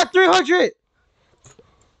 We're at 300.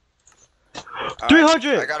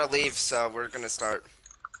 300. I gotta leave, so we're gonna start.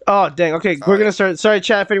 Oh, dang. Okay, Sorry. we're gonna start. Sorry,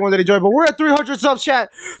 chat, if anyone that enjoyed, but we're at 300 subs, chat.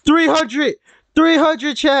 300.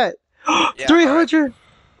 300, chat. Yeah, 300.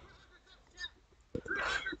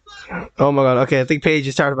 Oh my god. Okay, I think Paige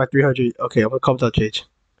is tired of my 300. Okay, I'm gonna come to Paige.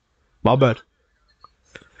 My bad.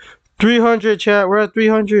 300, chat. We're at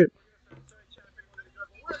 300.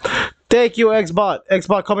 Thank you, Xbot.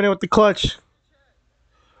 Xbot coming in with the clutch.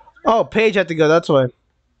 Oh, Paige had to go. That's why.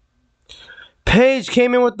 Paige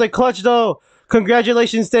came in with the clutch, though.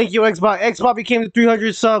 Congratulations. Thank you, Xbot. Xbot became the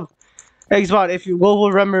 300 sub. Xbot, if you we'll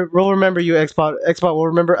remember you, Xbot. Xbot will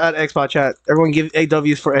remember at Xbot chat. Everyone give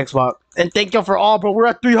AWs for Xbot. And thank you for all, bro. We're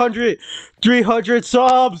at 300. 300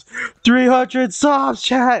 subs. 300 subs,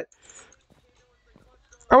 chat.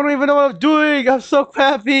 I don't even know what I'm doing. I'm so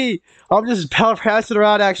happy. I'm just passing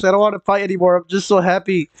around, actually. I don't want to fight anymore. I'm just so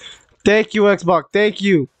happy. Thank you, Xbox. Thank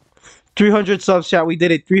you. 300 subs, chat. We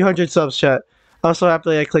did it. 300 subs, chat. I'm so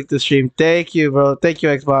happy I clicked the stream. Thank you, bro. Thank you,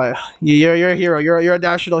 Xbox. You're a hero. You're a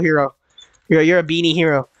national hero. You're a beanie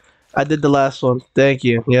hero. I did the last one. Thank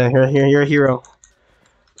you. Yeah, you're a hero.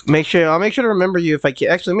 I'll make sure to remember you if I can.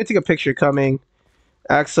 Actually, let me take a picture coming.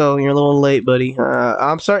 Axel, you're a little late, buddy.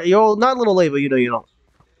 I'm sorry. You're not a little late, but you know you don't.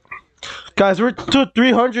 Guys, we're to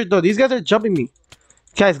 300 though. These guys are jumping me.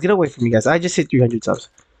 Guys, get away from me, guys. I just hit 300 subs.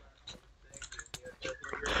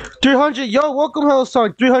 300. Yo, welcome, hello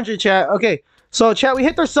song. 300 chat. Okay, so chat, we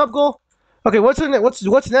hit our sub goal. Okay, what's next?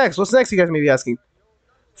 What's next? You guys may be asking.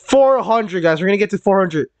 400, guys. We're gonna get to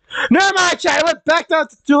 400. Never mind, chat. I went back down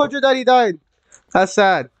to 299. That's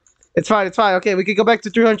sad. It's fine. It's fine. Okay, we can go back to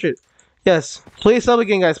 300. Yes. Please sub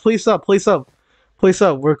again, guys. Please sub. Please sub. Please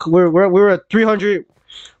sub. We're at 300.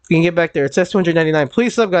 We can get back there. It says 299.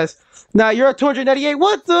 Please sub, guys. Now you're at 298.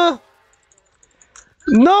 What the?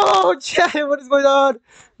 No, chat. What is going on?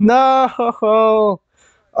 No.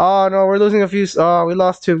 Oh no, we're losing a few. Oh, we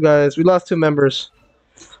lost two guys. We lost two members.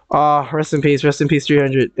 Ah, rest in peace. Rest in peace.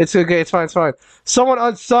 300. It's okay. It's fine. It's fine. Someone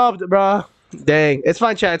unsubbed, bruh. Dang. It's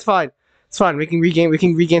fine, chat. It's fine. It's fine. We can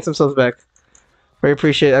regain some subs back. Very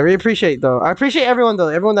appreciate. I really appreciate though. I appreciate everyone though.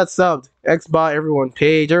 Everyone that subbed. Xbot, everyone,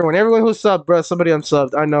 Page, everyone who subbed, bruh. Somebody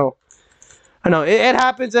unsubbed. I know. I know. It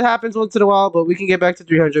happens. It happens once in a while, but we can get back to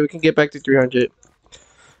 300. We can get back to 300.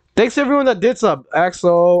 Thanks to everyone that did sub.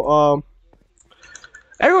 Axel,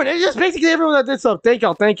 everyone, it's just basically everyone that did sub. Thank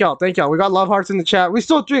y'all, thank y'all, thank y'all. We got love hearts in the chat. We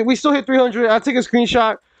still hit 300. I took a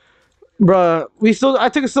screenshot, bruh. I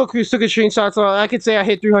took a screenshot, so I could say I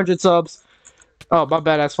hit 300 subs. Oh, my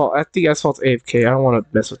bad, Asphalt. I think Asphalt's AFK. I don't want to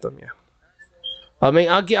mess with them. Yeah. I'll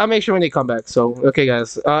make sure when they come back. So, okay,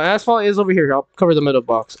 guys. Asphalt is over here. I'll cover the middle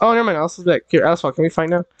box. Oh, never mind. Asphalt's back. Here, Asphalt. Can we fight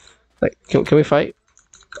now? Like, can we fight?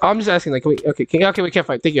 I'm just asking. Like, can we? Okay, we can't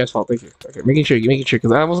fight. Thank you, Asphalt. Thank you. Okay, making sure,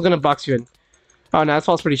 because I wasn't gonna box you in. Oh no,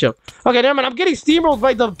 Asphalt's pretty chill. Okay, never mind. I'm getting steamrolled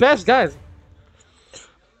by the best guys.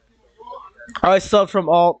 I sub from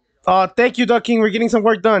all. Thank you, Duck King. We're getting some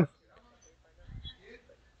work done.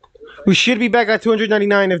 We should be back at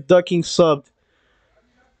 299 if Duck King subbed.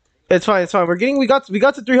 It's fine. It's fine. We got to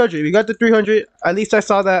 300. We got to 300. At least I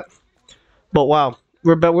saw that. But wow,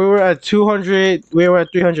 we were at 200. We were at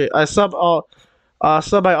 300. I sub all.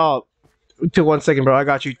 Sub by all. To 1 second, bro. I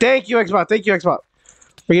got you. Thank you, Xbot. Thank you, Xbot.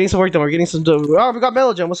 We're getting some work done. We're getting some. Oh, we got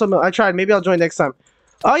Melogem. What's up? I tried. Maybe I'll join next time.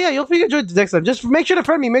 Oh yeah, you'll be join next time. Just make sure to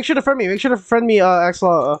friend me. Make sure to friend me.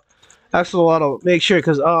 Axolotl. Make sure,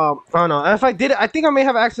 cause I don't know. If I did it, I think I may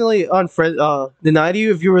have accidentally denied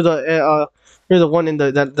you if you were you're the one in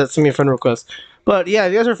that sent me a friend request. But yeah,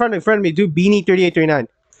 if you guys are friend me. Do Beanie 3839.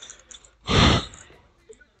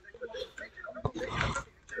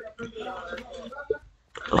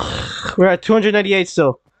 We're at 298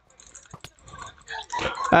 still.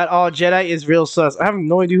 At all, Jedi is real sus. I have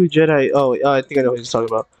no idea who Jedi. Oh, I think I know who he's talking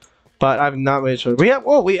about. But I've not made sure. We have.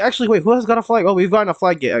 Oh, wait. Actually, wait. Who has got a flag? Oh, we've gotten a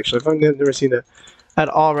flag yet. Actually, I've never seen that. At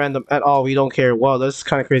all, random. At all, we don't care. Wow, that's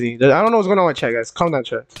kind of crazy. I don't know what's going on with chat, guys. Calm down,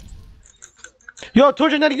 chat. Yo,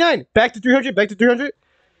 299. Back to 300. Back to 300.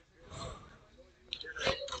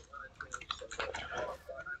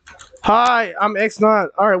 Hi, I'm Xbot.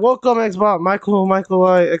 All right, welcome Xbot. Michael,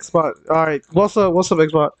 Xbot. All right, what's up,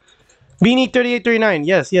 Xbot? Beanie 3839.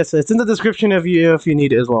 Yes, it's in the description if you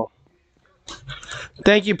need it as well.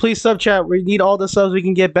 Thank you. Please sub chat. We need all the subs we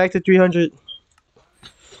can get back to 300.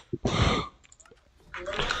 If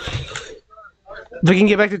we can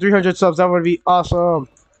get back to 300 subs, that would be awesome.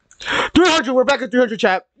 300. We're back at 300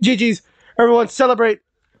 chat. GG's. Everyone celebrate.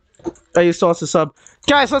 I used to also sub.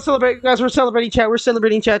 Guys, let's celebrate. Guys, we're celebrating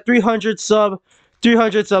chat. 300 subs,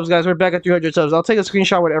 guys. We're back at 300 subs. I'll take a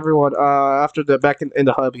screenshot with everyone after the back in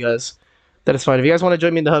the hub, guys. That is fine. If you guys want to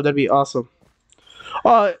join me in the hub, that'd be awesome.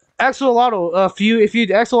 Axolotl, if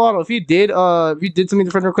you did something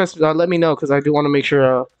to friend request, let me know, because I do want to make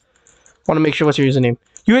sure. What's your username?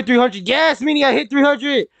 You hit 300. Yes, Meanie, I hit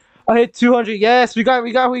 300. I hit 200. Yes, we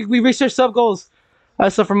reached our sub goals.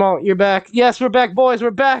 That's stuff from all. You're back. Yes, we're back, boys. We're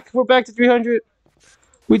back. We're back to 300.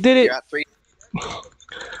 We did it.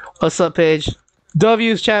 What's up, Paige?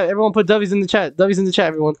 W's chat. Everyone put W's in the chat. W's in the chat,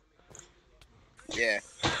 everyone. Yeah.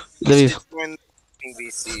 W's.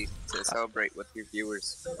 VC to celebrate with your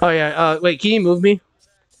viewers. Oh yeah. Wait, can you move me?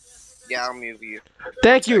 Yeah, I'll move you.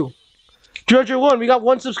 Thank you. 301. We got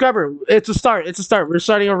 1 subscriber. It's a start. We're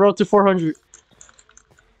starting a road to 400.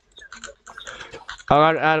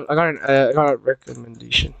 I got a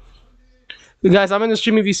recommendation. You guys, I'm in the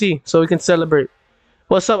streaming VC, so we can celebrate.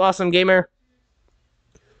 What's up, awesome gamer?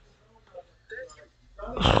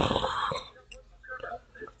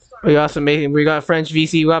 We got some amazing. We got French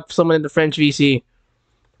VC. We got someone in the French VC.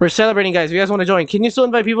 We're celebrating, guys. If you guys want to join, can you still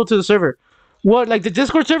invite people to the server? What, like the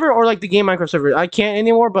Discord server or like the Game Minecraft server? I can't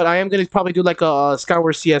anymore, but I am gonna probably do like a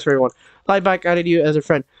Skyward CS for everyone. I back added you as a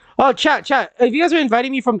friend. Oh, chat. If you guys are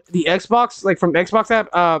inviting me from the Xbox, like from Xbox app,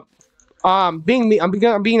 I'm being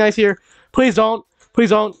nice here. Please don't. Please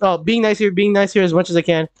don't. Oh, being nice here as much as I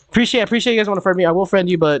can. Appreciate you guys want to friend me. I will friend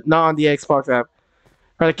you, but not on the Xbox app.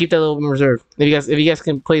 Try to keep that a little bit reserved. If you guys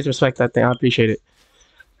can please respect that thing, I appreciate it.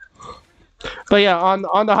 But yeah,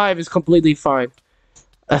 on the Hive is completely fine.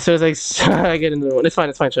 As soon as I get into the one, it's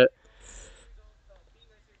fine, chat.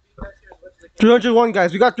 301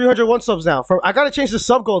 guys, we got 301 subs now. I gotta change the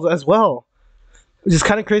sub goals as well, which is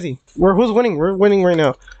kind of crazy. Who's winning? We're winning right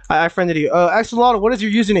now. I friended you. Axolotl, what is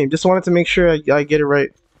your username? Just wanted to make sure I get it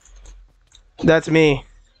right. That's me,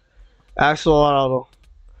 Axolotl.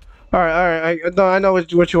 All right. I know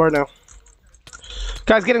what you are now.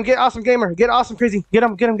 Guys, get him. Get awesome gamer. Get awesome crazy. Get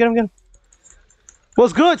him.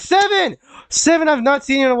 What's good? 7. I've not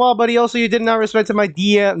seen you in a while, buddy. Also, you did not respect my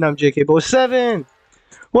DM. No, I'm JK. But 7.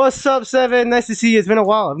 What's up, 7? Nice to see you. It's been a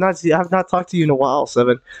while. I've not talked to you in a while,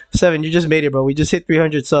 7. 7, you just made it, bro. We just hit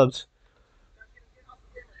 300 subs.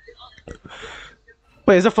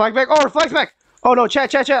 Wait, is the flag back? Oh, the flag's back. Oh no,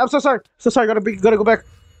 chat. I'm so sorry. Gotta go back.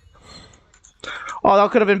 Oh,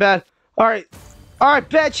 that could have been bad. All right,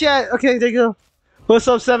 bad chat. Okay, there you go. What's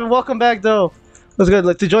up, 7? Welcome back, though. What's good?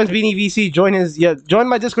 Like to join Beanie VC, join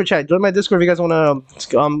my Discord chat. Join my Discord if you guys wanna.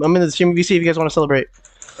 I'm in the stream VC if you guys wanna celebrate.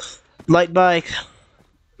 Light bike.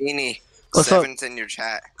 Beanie, What's 7's up? in your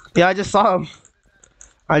chat. Yeah, I just saw him.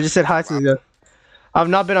 I just said hi to you. I've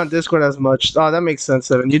not been on Discord as much. Oh, that makes sense,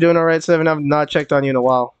 7. You doing alright, 7? I've not checked on you in a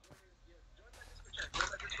while.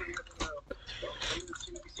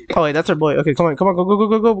 Oh wait, that's our boy. Okay, come on,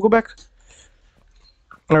 go back.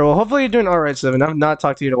 Alright, well, hopefully you're doing alright, 7. I've not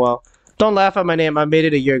talked to you in a while. Don't laugh at my name. I made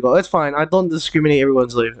it a year ago. It's fine. I don't discriminate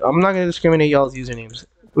everyone's life. I'm not gonna discriminate y'all's usernames.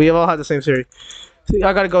 We all have the same series.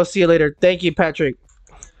 I gotta go. See you later. Thank you, Patrick.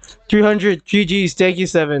 300 GGs. Thank you,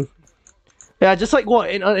 7. Yeah, just like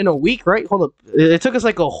what in a week, right? Hold up. It took us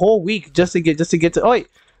like a whole week just to get to. Oh wait,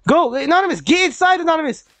 go anonymous. Get inside,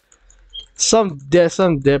 anonymous. Some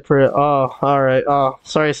dipper. Oh, all right. Oh,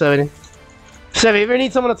 sorry, 7. 7. If you ever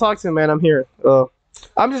need someone to talk to, man, I'm here.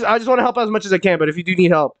 I just want to help out as much as I can. But if you do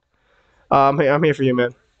need help, I'm here for you,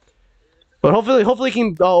 man. But hopefully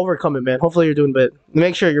you can overcome it, man. Hopefully you're doing good.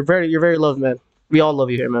 Make sure you're very loved, man. We all love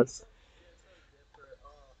you here, man.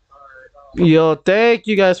 Yo, thank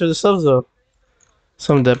you guys for the subs, though.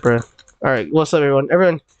 Some dipper. All right, what's up,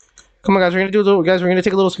 everyone? Come on, guys. We're gonna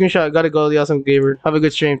take a little screenshot. Gotta go, the awesome gamer. Have a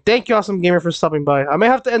good stream. Thank you, awesome gamer, for stopping by. I may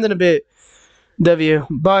have to end in a bit. W.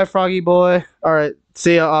 Bye, Froggy boy. All right,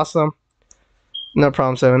 see ya, awesome. No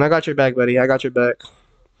problem, 7. I got your back, buddy. I got your back.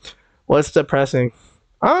 What's depressing?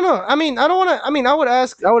 I don't know. I mean, I don't want to. I mean, I would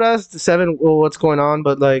ask the 7 what's going on,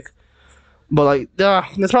 but that's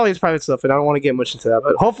probably his private stuff, and I don't want to get much into that.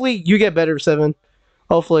 But hopefully you get better, 7.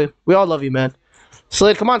 Hopefully, we all love you, man.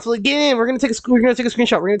 Slid, come on, Slid, get in. We're gonna take a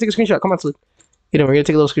screenshot. Come on, Slid. Get in. We're gonna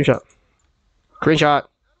take a little screenshot.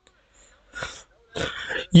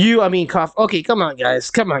 Cough. Okay, come on, guys.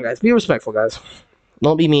 Be respectful, guys.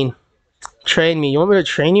 Don't be mean. Train me. You want me to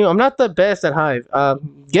train you? I'm not the best at Hive.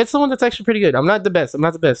 Get someone that's actually pretty good. I'm not the best.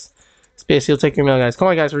 Space, he'll take your mail, guys. Come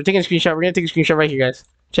on, guys. We're taking a screenshot. We're gonna take a screenshot right here, guys.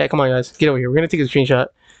 Chat, come on, guys. Get over here. We're gonna take a screenshot.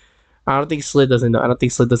 I don't think Slid doesn't know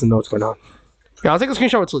what's going on. Yeah, I'll take a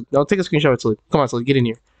screenshot with Slid. Come on, Slid. Get in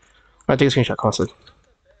here. I'll take a screenshot. Come on, Slid.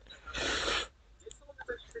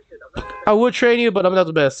 I would train you, but I'm not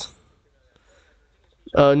the best.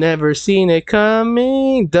 Never seen it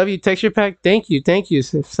coming. W texture pack. Thank you,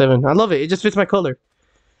 7. I love it. It just fits my color.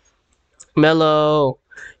 Mellow.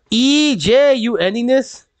 EJ, you ending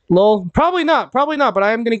this? Lol. Probably not. But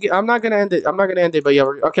I'm not gonna end it. But yeah,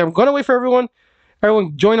 okay. I'm gonna wait for everyone.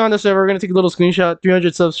 Everyone, join on the server. We're gonna take a little screenshot.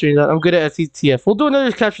 300 subs stream that. I'm good at SCTF. We'll do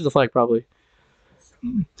another capture the flag probably.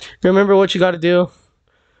 Remember what you gotta do.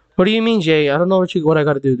 What do you mean, Jay? I don't know what I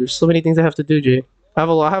gotta do. There's so many things I have to do, Jay. I have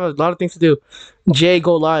a lot of things to do. Jay,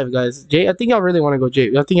 go live, guys. Jay, I think y'all really want to go.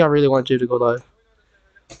 Jay, I think y'all really want Jay to go live.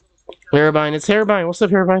 Hairbind, it's Hairbind. What's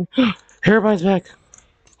up, Hairbind? Hairbind's back.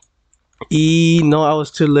 No, I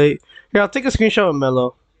was too late. Here, I'll take a screenshot of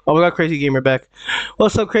Mello. Oh, we got Crazy Gamer back.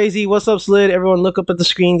 What's up, Crazy? What's up, Slid? Everyone, look up at the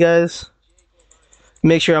screen, guys.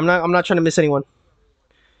 Make sure I'm not trying to miss anyone.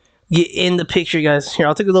 Get in the picture, guys. Here,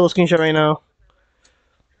 I'll take a little screenshot right now.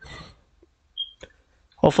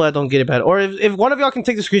 Hopefully I don't get it bad. Or if one of y'all can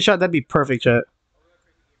take the screenshot, that'd be perfect, chat.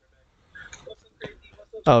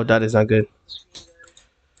 Oh, that is not good.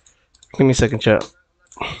 Give me a second, chat.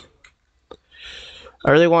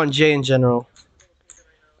 I really want Jay in general.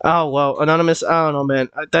 Oh, well, Anonymous, I don't know, man.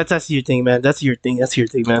 That's your thing, man. That's your thing,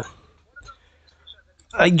 man.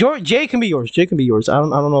 Jay can be yours. I don't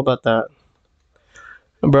know about that.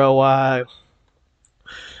 Bro, why?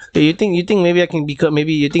 Hey, you think maybe I can become?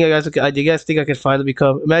 Maybe you think you guys think I can finally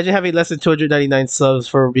become? Imagine having less than 299 subs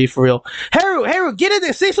for me for real. Haru, get in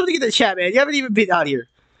there. Say something in the chat, man. You haven't even been out here.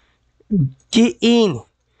 Get in.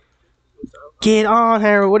 Get on,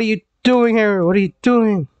 Haru. What are you doing, Haru? What are you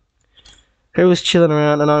doing? Haru's chilling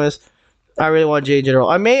around, anonymous. I really want Jay in general.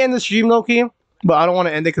 I may end the stream, Loki, but I don't want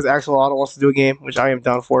to end it because Axel Otto wants to do a game, which I am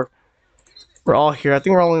down for. We're all here. I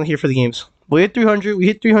think we're all in here for the games. We hit 300. We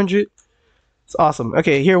hit 300. It's awesome.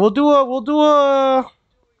 Okay, here we'll do a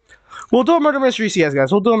murder mystery CS,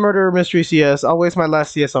 guys. We'll do a murder mystery CS. I'll waste my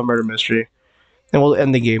last CS on murder mystery, and we'll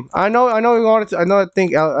end the game. I know. We wanted to. I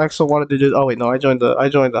think Axel wanted to do. Oh wait, no. I joined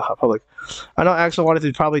the public. I know Axel wanted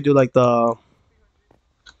to probably do like the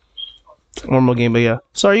normal game, but yeah.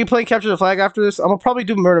 So are you playing capture the flag after this? I'm gonna probably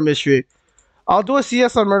do murder mystery. I'll do a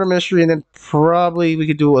CS on murder mystery, and then probably we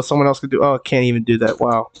could do what someone else could do. Oh, I can't even do that.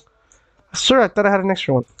 Wow. Sir, I thought I had an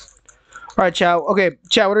extra one. All right, chat. Okay,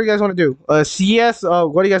 chat. What do you guys want to do? CS.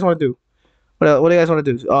 What do you guys want to do? What do you guys want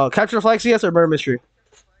to do? Capture the flag CS or murder mystery?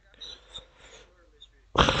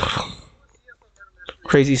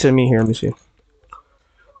 Crazy sent me here. Let me see.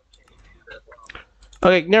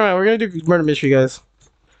 Okay, never mind. We're gonna do murder mystery, guys.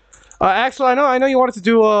 Axel, I know you wanted to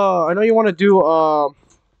do. I know you want to do.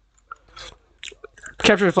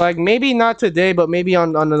 Capture the flag. Maybe not today, but maybe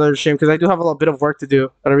on another stream because I do have a little bit of work to do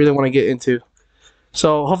that I really want to get into.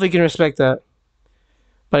 So hopefully you can respect that.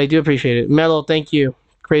 But I do appreciate it. Mellow, thank you.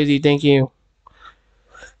 Crazy, thank you.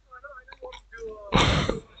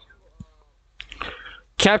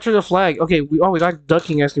 Capture the flag. Okay, we got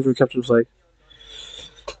Ducking asking for capture the flag.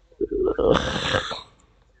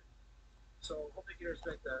 So hopefully you can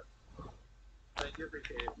respect that. I do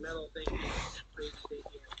appreciate it. Mellow, thank you. Crazy, thank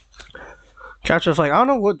you. Capture the flag. I don't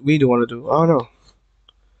know what we do want to do. I don't know.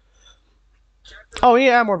 Oh, we need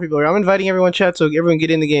to add more people here. I'm inviting everyone, chat, so everyone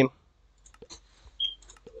get in the game.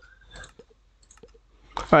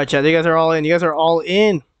 Alright, chat, you guys are all in. You guys are all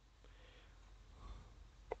in.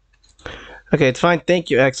 Okay, it's fine.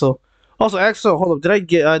 Thank you, Axel. Also, Axel, hold up. Did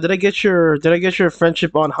I get your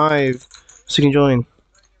friendship on Hive so you can join?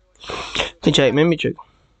 Let me check.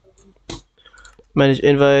 Manage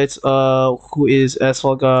invites. Who is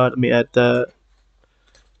Asphalt God? Let me add that.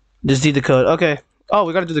 Just need the code. Okay. Oh,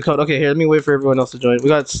 we gotta do the code. Okay, here. Let me wait for everyone else to join. We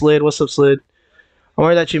got Slid. What's up, Slid? I'm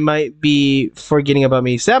worried that you might be forgetting about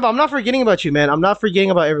me, Sam. I'm not forgetting about you, man. I'm not forgetting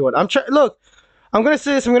about everyone. Look. I'm gonna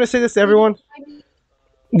say this. I'm gonna say this to everyone.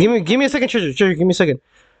 Give me a second, Treasure. Give me a second.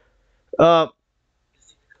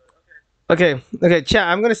 Okay, chat.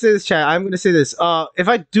 I'm gonna say this, chat. I'm gonna say this. If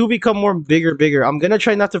I do become more bigger, I'm gonna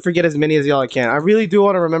try not to forget as many as y'all I can. I really do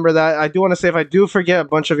want to remember that. I do want to say if I do forget a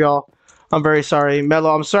bunch of y'all, I'm very sorry,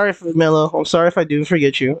 Mello. I'm sorry for Mello. I'm sorry if I do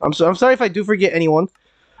forget you. I'm sorry if I do forget anyone.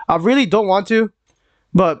 I really don't want to,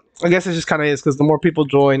 but I guess it just kind of is because the more people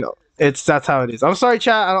join, that's how it is. I'm sorry,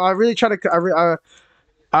 chat. I really try to.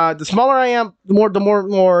 The smaller I am, the more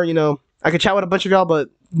I can chat with a bunch of y'all, but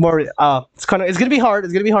more it's gonna be hard.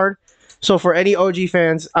 It's gonna be hard. So for any OG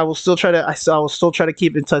fans, I will still try to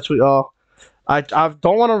keep in touch with y'all. I don't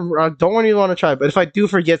even want to try, but if I do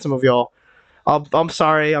forget some of y'all, I'm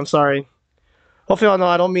sorry. Hopefully y'all know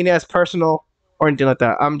I don't mean it as personal or anything like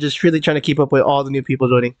that. I'm just really trying to keep up with all the new people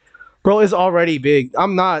joining. Bro is already big.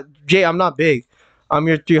 I'm not big. I'm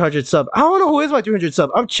your 300 sub. I don't know who is my 300 sub.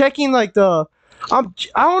 I'm checking like I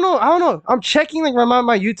don't know. I'm checking like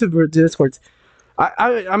my YouTube Discords.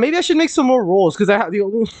 I maybe I should make some more roles because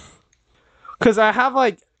I have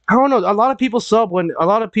like I don't know. A lot of people sub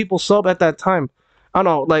at that time. I don't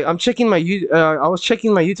know. Like I'm checking I was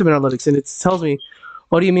checking my YouTube analytics and it tells me,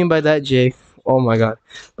 "What do you mean by that, Jay?" Oh my god.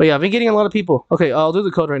 But yeah, I've been getting a lot of people. Okay, I'll do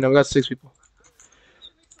the code right now. We got 6 people.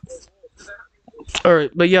 All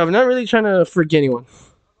right, but yeah, I'm not really trying to forget anyone.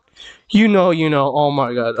 You know. Oh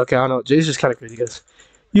my god. Okay, I don't know. Jay's just kind of crazy, guys.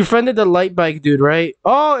 You friended the light bike dude, right?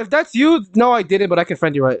 Oh, if that's you, no, I didn't, but I can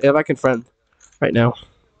friend you right. If I can friend right now.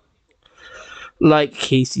 Like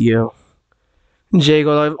KCO. Jay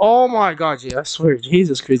go live. Oh my god, Jay, I swear, he's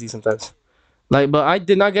just crazy sometimes. Like, but I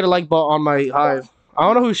did not get a like button on my Hive. I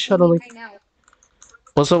don't know who's shuttling. Right,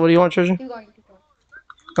 what's up? What do you want, Treasure?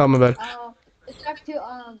 Oh my bad. It's up to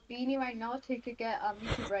Beanie right now so you could get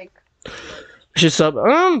YouTube break. Should sub.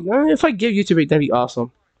 If I give YouTube break, that'd be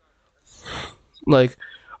awesome. Like,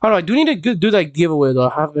 I don't know. I do need to do that giveaway though.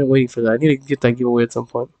 I have been waiting for that. I need to get that giveaway at some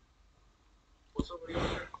point.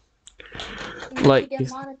 Like, get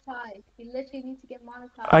monetized. You literally need to get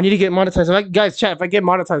monetized. I need to get monetized. Guys, chat. If I get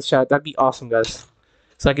monetized, chat, that'd be awesome, guys.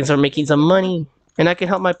 So I can start making some money, and I can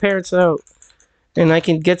help my parents out, and I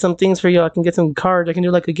can get some things for you. I can get some cards. I can do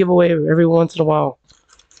like a giveaway every once in a while.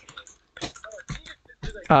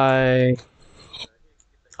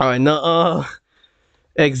 All right, no,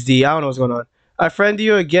 XD. I don't know what's going on. I friend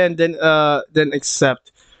you again, then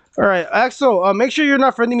accept. All right, Axel. Make sure you're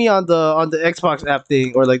not friending me on the Xbox app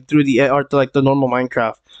thing or like through the or like the normal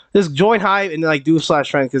Minecraft. Just join Hive and like do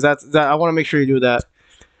 /friend because that I want to make sure you do that.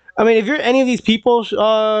 I mean, if you're any of these people,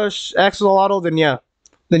 Axel Lotto, then yeah,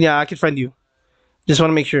 I can friend you. Just want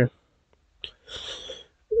to make sure.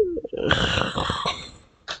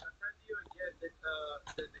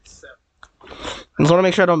 I just want to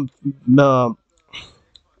make sure I don't uh,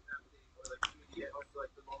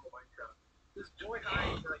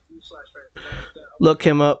 look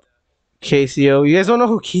him up. KCO. You guys don't know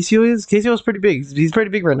who KCO is? KCO is pretty big. He's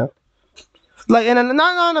pretty big right now. Like in a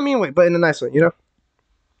not in a mean way, but in a nice way, you know.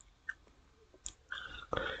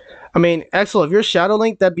 I mean, Axel, if you're Shadow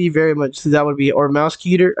Link, that'd be very much. That would be or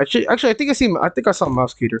Mousekeeter. Actually, I think I see. I think I saw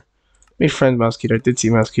Mousekeeter. My friend Mousekeeter. I did see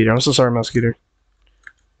Mousekeeter. I'm so sorry, Mousekeeter.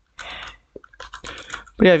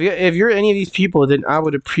 But yeah, if you're any of these people, then I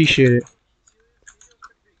would appreciate it.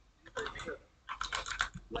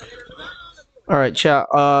 All right, chat.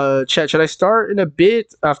 Chat. Should I start in a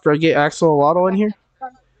bit after I get Axel Lotto in here?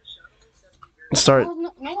 Start.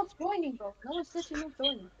 No one's joining, bro. No one's literally not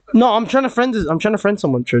joining. No, I'm trying to friend this. I'm trying to friend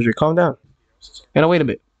someone. Treasure, calm down. Gotta wait a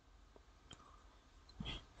bit.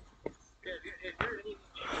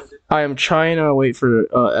 I am trying to wait for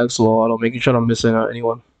Axel Lotto, making sure I'm missing out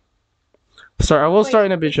anyone. Sorry, I will start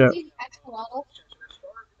in a bit, chat.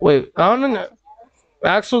 Wait, I don't know.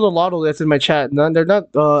 Axel the Lotto that's in my chat. No, they're not.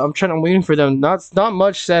 I'm waiting for them. Not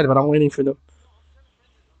much said, but I'm waiting for them.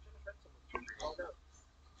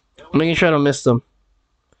 I'm making sure I don't miss them.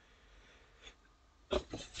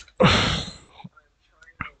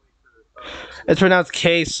 It's pronounced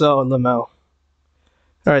queso, Lamel.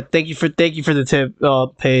 All right, thank you for the tip,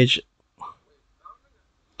 page.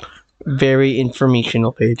 Very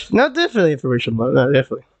informational page. Not definitely informational. Not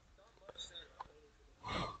definitely.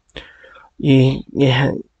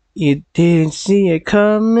 Yeah, you didn't see it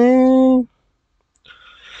coming.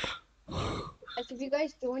 As if you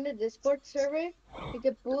guys join the Discord server, you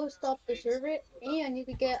can boost up the server and you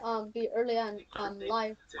can get be early on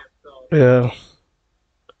live. Yeah.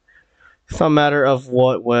 It's not a matter of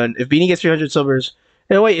what when. If Beanie gets 300 subbers.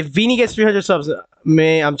 Hey, wait, if Beanie gets 300 subs,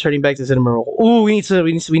 man, I'm turning back to Cinema Roll. Ooh, we need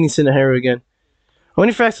Cinehero again. I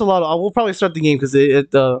wonder if Axel Lotto. I will probably start the game because I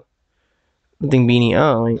think Beanie.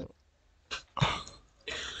 Oh, wait.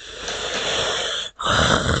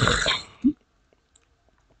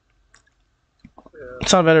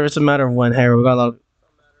 It's not matter. It's a matter of when. Hey, we got a lot.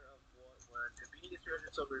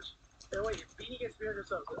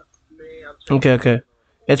 Okay, okay.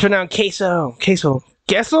 It's pronounced queso. Queso.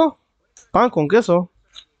 Queso? Pan con queso.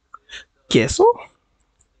 Queso?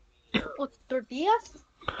 Oh, tortillas?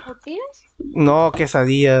 Tortillas? No,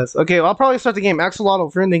 quesadillas. Okay, well, I'll probably start the game. Axolotl,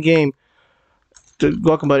 if you're in the game,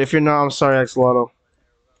 welcome, but if you're not, I'm sorry, Axolotl.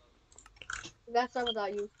 That's not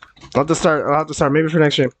without you. I'll have to start. Maybe for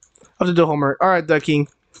next stream. I'll have to do homework. Alright, Duck King.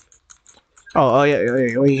 Oh, yeah.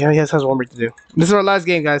 He has homework to do. This is our last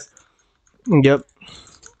game, guys. Yep.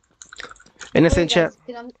 Innocent chat.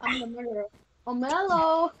 I'm the murderer. Oh,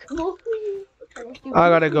 Mello! Come on. I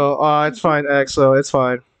gotta go. It's fine, Axo. It's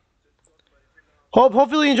fine.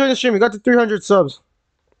 Hopefully you enjoy the stream. We got to 300 subs.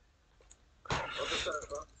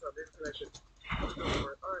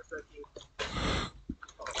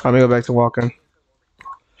 Let me go back to walking.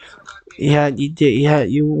 Yeah, you did. Yeah,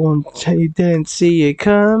 you didn't see it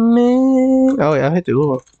coming. Oh yeah, I hit the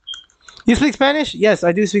Google. You speak Spanish? Yes,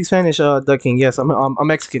 I do speak Spanish. Duck King. Yes, I'm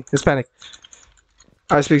Mexican, Hispanic.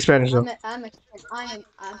 I speak Spanish though. I'm Mexican.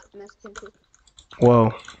 I'm Mexican too.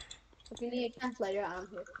 Whoa. If you need a translator, I'm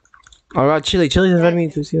here. Alright, Chili. Chili's invited me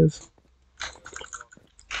to see us.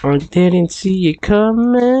 I didn't see it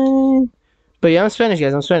coming. But yeah, I'm Spanish,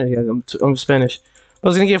 guys. I'm Spanish. I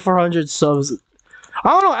was gonna get 400 subs. I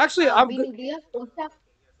don't know. Actually,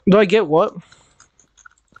 do I get what?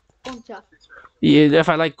 Concha. Yeah, if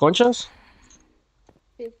I like conchas?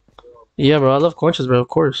 Yeah, bro. I love conchas, bro. Of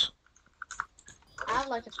course. I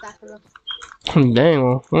like a stack of them.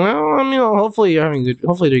 Dang. Well, I mean, hopefully you're having good.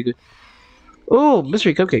 Hopefully they're good. Oh,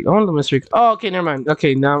 mystery cupcake. I want the mystery. Oh, okay, never mind.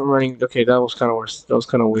 Okay, now I'm running. Okay, that was kind of worse. That was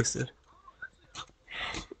kind of wasted.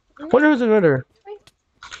 Wonder who's the winner.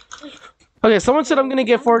 Okay, someone said I'm gonna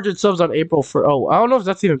get 400 subs on April for. Oh, I don't know if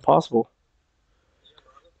that's even possible.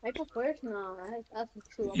 April 1st? No, that's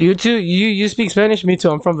too. You too. You speak Spanish? Me too.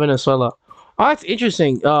 I'm from Venezuela. Oh, that's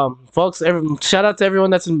interesting. Folks, shout out to everyone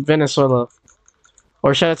that's in Venezuela,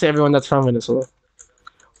 or shout out to everyone that's from Venezuela.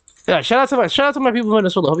 Yeah, shout out to my people in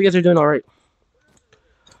Venezuela. Hope you guys are doing all right.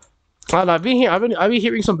 I've been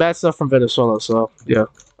hearing some bad stuff from Venezuela. So yeah.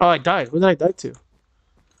 Oh, I died. Who did I die to?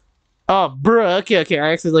 Oh, bruh. Okay.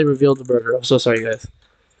 I accidentally revealed the burger. I'm so sorry, guys.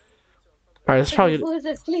 All right, that's Okay, probably who is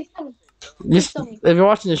it? Please tell me. Please just tell me. if you're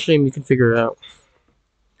watching the stream, you can figure it out.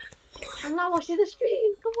 I'm not watching the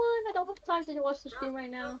stream. Come on, I don't have time to watch the stream right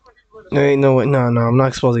now. There ain't no way. No. I'm not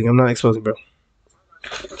exposing. I'm not exposing, bro.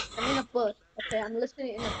 I'm in a bush. Okay, I'm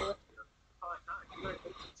listening in a bush.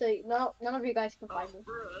 So none of you guys can find me.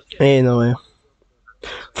 Ain't no way.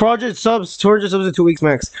 400 subs, 200 subs in 2 weeks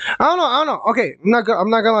max. I don't know. Okay, I'm not gonna lie. I'm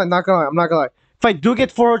not gonna lie. If I do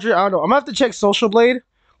get 400, I don't know. I'm gonna have to check Social Blade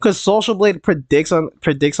because Social Blade predicts on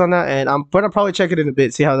that, and I'm gonna probably check it in a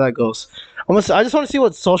bit, see how that goes. I just want to see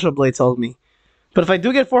what Social Blade tells me. But if I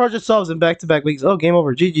do get 400 subs in back-to-back weeks, oh, game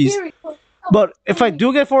over, GG's. Here we go. But if I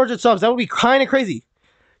do get 400 subs, that would be kind of crazy.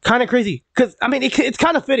 Because I mean, it's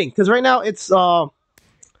kind of fitting. Because right now it's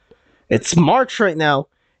March right now,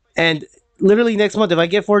 and literally next month, if I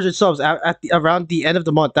get 400 subs around the end of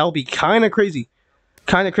the month, that will be kind of crazy.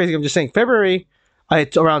 Kind of crazy. I'm just saying. February, I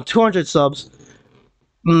hit around 200 subs.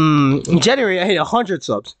 In January, I hit 100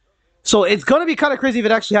 subs. So it's gonna be kind of crazy if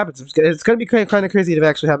it actually happens. It's gonna be kind of crazy if it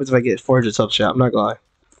actually happens if I get 400 subs. Chat. I'm not gonna lie.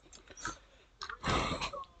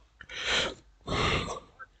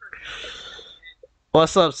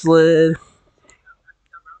 What's up, Slid?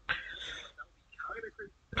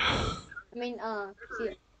 See ya.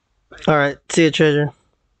 All right, see you, treasure.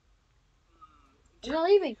 I'm not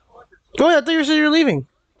leaving. Oh yeah, I thought you said you were leaving.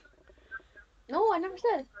 No, I never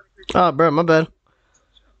said. Oh, bro, my bad.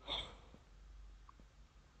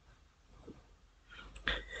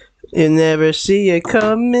 You never see it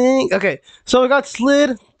coming. Okay, so we got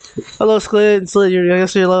Slid. Hello, Slid. Slid, I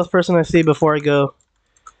guess you're the last person I see before I go.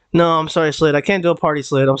 No, I'm sorry, Slid. I can't do a party,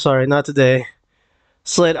 Slid. I'm sorry, not today.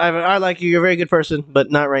 Slid, I like you. You're a very good person, but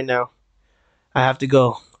not right now. I have to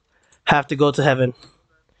go. Have to go to heaven.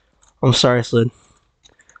 I'm sorry, Slid.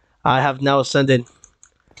 I have now ascended.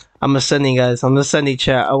 I'm ascending, guys. I'm ascending,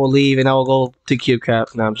 chat. I will leave and I will go to Cube Cap.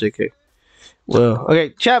 No, I'm JK. Well, okay,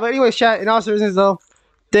 chat. But anyways, chat. In all seriousness, though,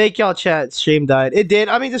 thank y'all, chat. Stream died. It did.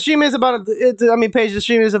 I mean, the stream is about Paige, the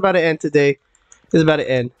stream is about to end today. It's about to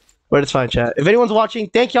end. But it's fine, chat. If anyone's watching,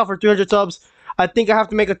 thank y'all for 300 subs. I think I have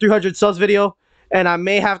to make a 300 subs video. And I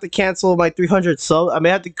may have to cancel my 300 subs. I may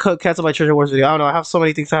have to cancel my Treasure Wars video. I don't know. I have so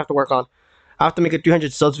many things I have to work on. I have to make a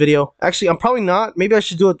 300 subs video. Actually, I'm probably not. Maybe I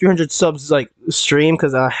should do a 300 subs like stream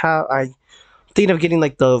because I'm thinking of getting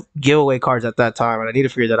like the giveaway cards at that time, and I need to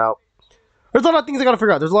figure that out. There's a lot of things I gotta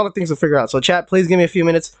figure out. There's a lot of things to figure out. So chat, please give me a few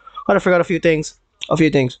minutes. I gotta figure out a few things. But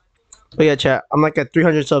yeah, chat, I'm like at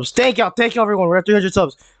 300 subs. Thank y'all, everyone. We're at 300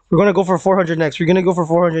 subs. We're gonna go for 400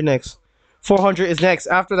 next. 400 is next.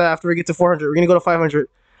 After that, after we get to 400, we're gonna go to 500.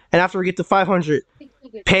 And after we get to 500,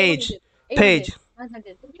 Paige.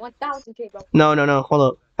 1,000K, bro. No. Hold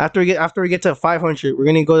up. After we get to 500, we're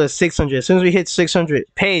gonna go to 600. As soon as we hit 600,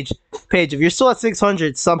 Paige, if you're still at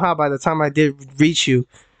 600, somehow by the time I did reach you,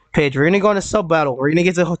 Paige, we're gonna go on a sub battle. We're gonna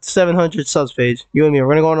get to 700 subs, Paige. You and me. We're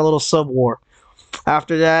gonna go on a little sub war.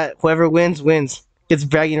 After that, whoever wins. Gets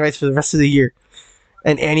bragging rights for the rest of the year.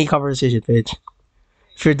 And any conversation, Paige.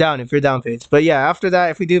 If you're down, Paige. But yeah, after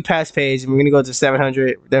that, if we do pass Paige, we're gonna go to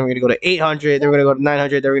 700. Then we're gonna go to 800. Then we're gonna go to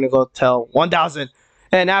 900. Then we're gonna go to 1,000.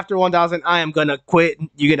 And after 1,000, I am gonna quit.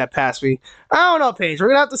 You're gonna pass me. I don't know, Paige. We're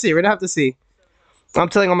gonna have to see. I'm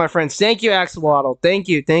telling all my friends. Thank you, Axolotl. Thank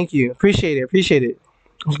you. Appreciate it.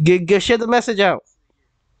 Share the message out.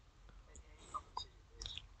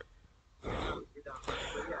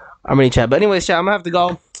 I'm ready, chat. But anyways, chat, I'm gonna have to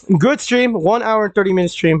go. Good stream. 1 hour and 30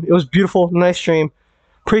 minute stream. It was beautiful. Nice stream.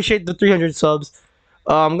 Appreciate the 300 subs.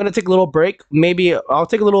 I'm gonna take a little break. Maybe I'll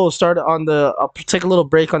take a little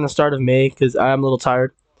break on the start of May because I'm a little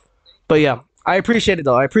tired. But yeah, I appreciate it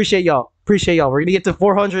though. I appreciate y'all. We're gonna get to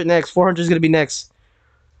 400 next. 400 is gonna be next.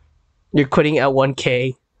 You're quitting at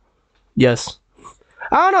 1K. Yes.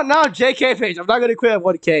 I don't know. Now JK Page. I'm not gonna quit at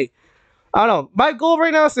 1K. I don't know. My goal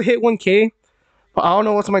right now is to hit 1K. But I don't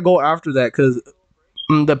know what's my goal after that because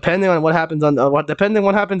depending on what happens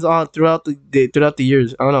throughout the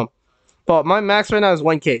years. I don't know. But my max right now is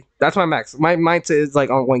 1K. That's my max. My mindset is like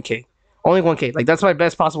on 1K. Only 1K. Like that's my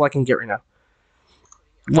best possible I can get right now.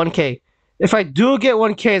 1K. If I do get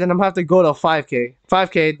 1K, then I'm gonna have to go to 5K.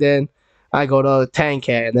 5K, then I go to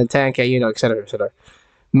 10K, and then 10K, etc.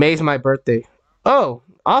 May's my birthday. Oh,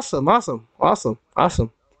 awesome.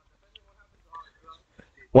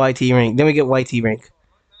 YT rank. Then we get YT rank.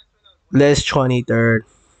 Let's 23rd.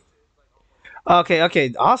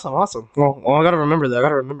 Okay. Awesome. Well, I gotta remember that. I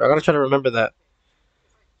gotta try to remember that.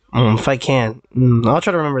 If I can. I'll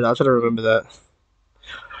try to remember that.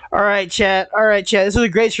 Alright, chat. This was a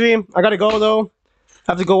great stream. I gotta go, though.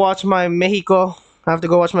 I have to go watch my Mexico I have to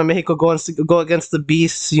go watch my Mexico go against the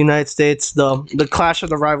Beasts, United States, the clash of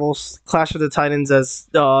the rivals, clash of the Titans, as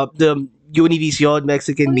the Univision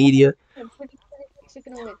Mexican media. Pretty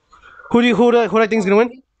Mexican win. Who do I think is gonna win?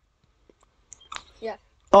 Pretty, yeah.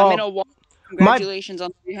 I'm in Oh, a wall. my Congratulations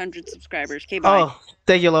on 300 subscribers. Okay, bye. oh,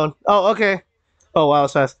 thank you, Lone. Oh, okay. Oh wow,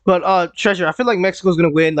 it's fast. But Treasure, I feel like Mexico's gonna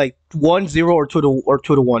win like 1-0 or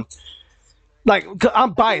 2-1. Like I'm I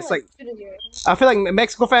think biased. like Like 2-0. I feel like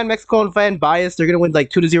Mexico fan biased. They're gonna win like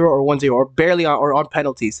 2-0 or 1-0 or barely on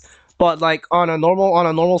penalties. But like on a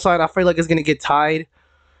normal side, I feel like it's gonna get tied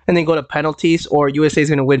and then go to penalties, or USA is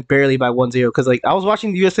gonna win barely by 1-0. Because like I was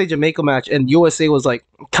watching the USA Jamaica match and USA was like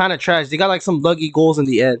kind of trash. They got like some lucky goals in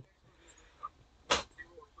the end.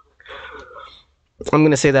 I'm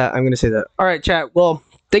gonna say that. All right, chat. Well,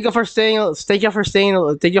 thank you for staying. Thank you for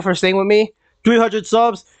staying. Thank you for staying with me. 300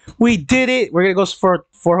 subs. We did it. We're gonna go for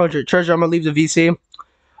 400. Treasure. I'm gonna leave the VC.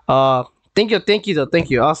 Uh, thank you though. Thank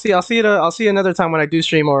you. I'll see you another time when I do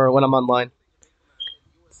stream or when I'm online.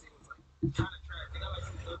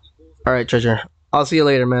 All right, Treasure. I'll see you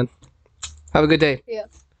later, man. Have a good day. Yeah.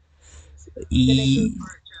 E-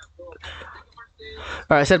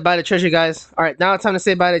 All right, I said bye to Treasure, guys. All right, now it's time to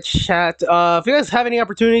say bye to chat. If you guys have any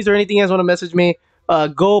opportunities or anything you guys want to message me,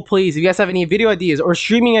 go please. If you guys have any video ideas or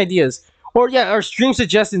streaming ideas, or stream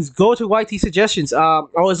suggestions, go to YT suggestions. I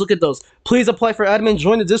always look at those. Please apply for admin,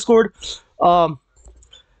 join the Discord.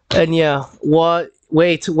 And yeah, what?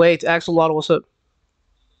 Wait, Axolotl, what's up?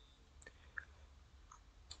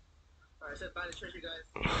 All right, I said bye to Treasure, guys.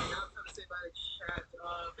 Now it's time to say bye to chat.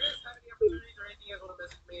 If you guys have any opportunities or anything you guys want to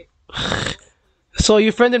message me. So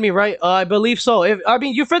you friended me, right? I believe so.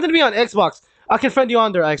 You friended me on Xbox, I can friend you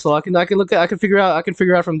on there, Axel. I can figure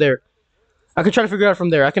out from there. I can try to figure out from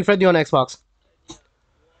there. I can friend you on Xbox.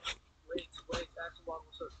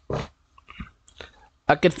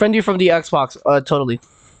 I can friend you from the Xbox. Totally.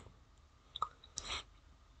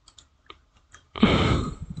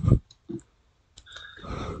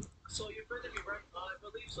 So you friended me, right? I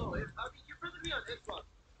believe so. You friended me on Xbox,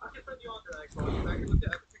 I can friend you on there, Axel. I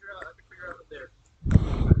can figure out from there.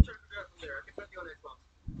 I can try to figure out from there. I can friend you on Xbox.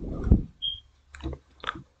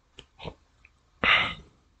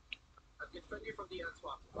 I can friend you from the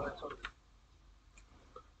Xbox. Totally.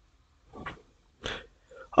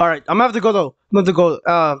 All right, I'm gonna have to go though. I'm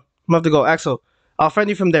gonna have to go, Axel. I'll friend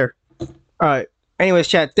you from there. All right. Anyways,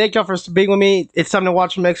 chat. Thank y'all for being with me. It's time to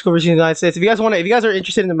watch Mexico versus the United States. If you guys are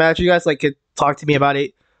interested in the match, you guys like could talk to me about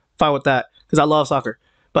it. Fine with that, because I love soccer.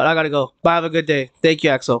 But I gotta go. Bye. Have a good day. Thank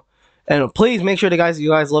you, Axel. And please make sure you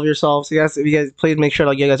guys love yourselves. If you guys please make sure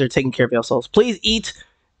that you guys are taking care of yourselves. Please eat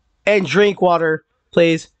and drink water,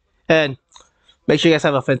 please, and make sure you guys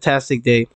have a fantastic day.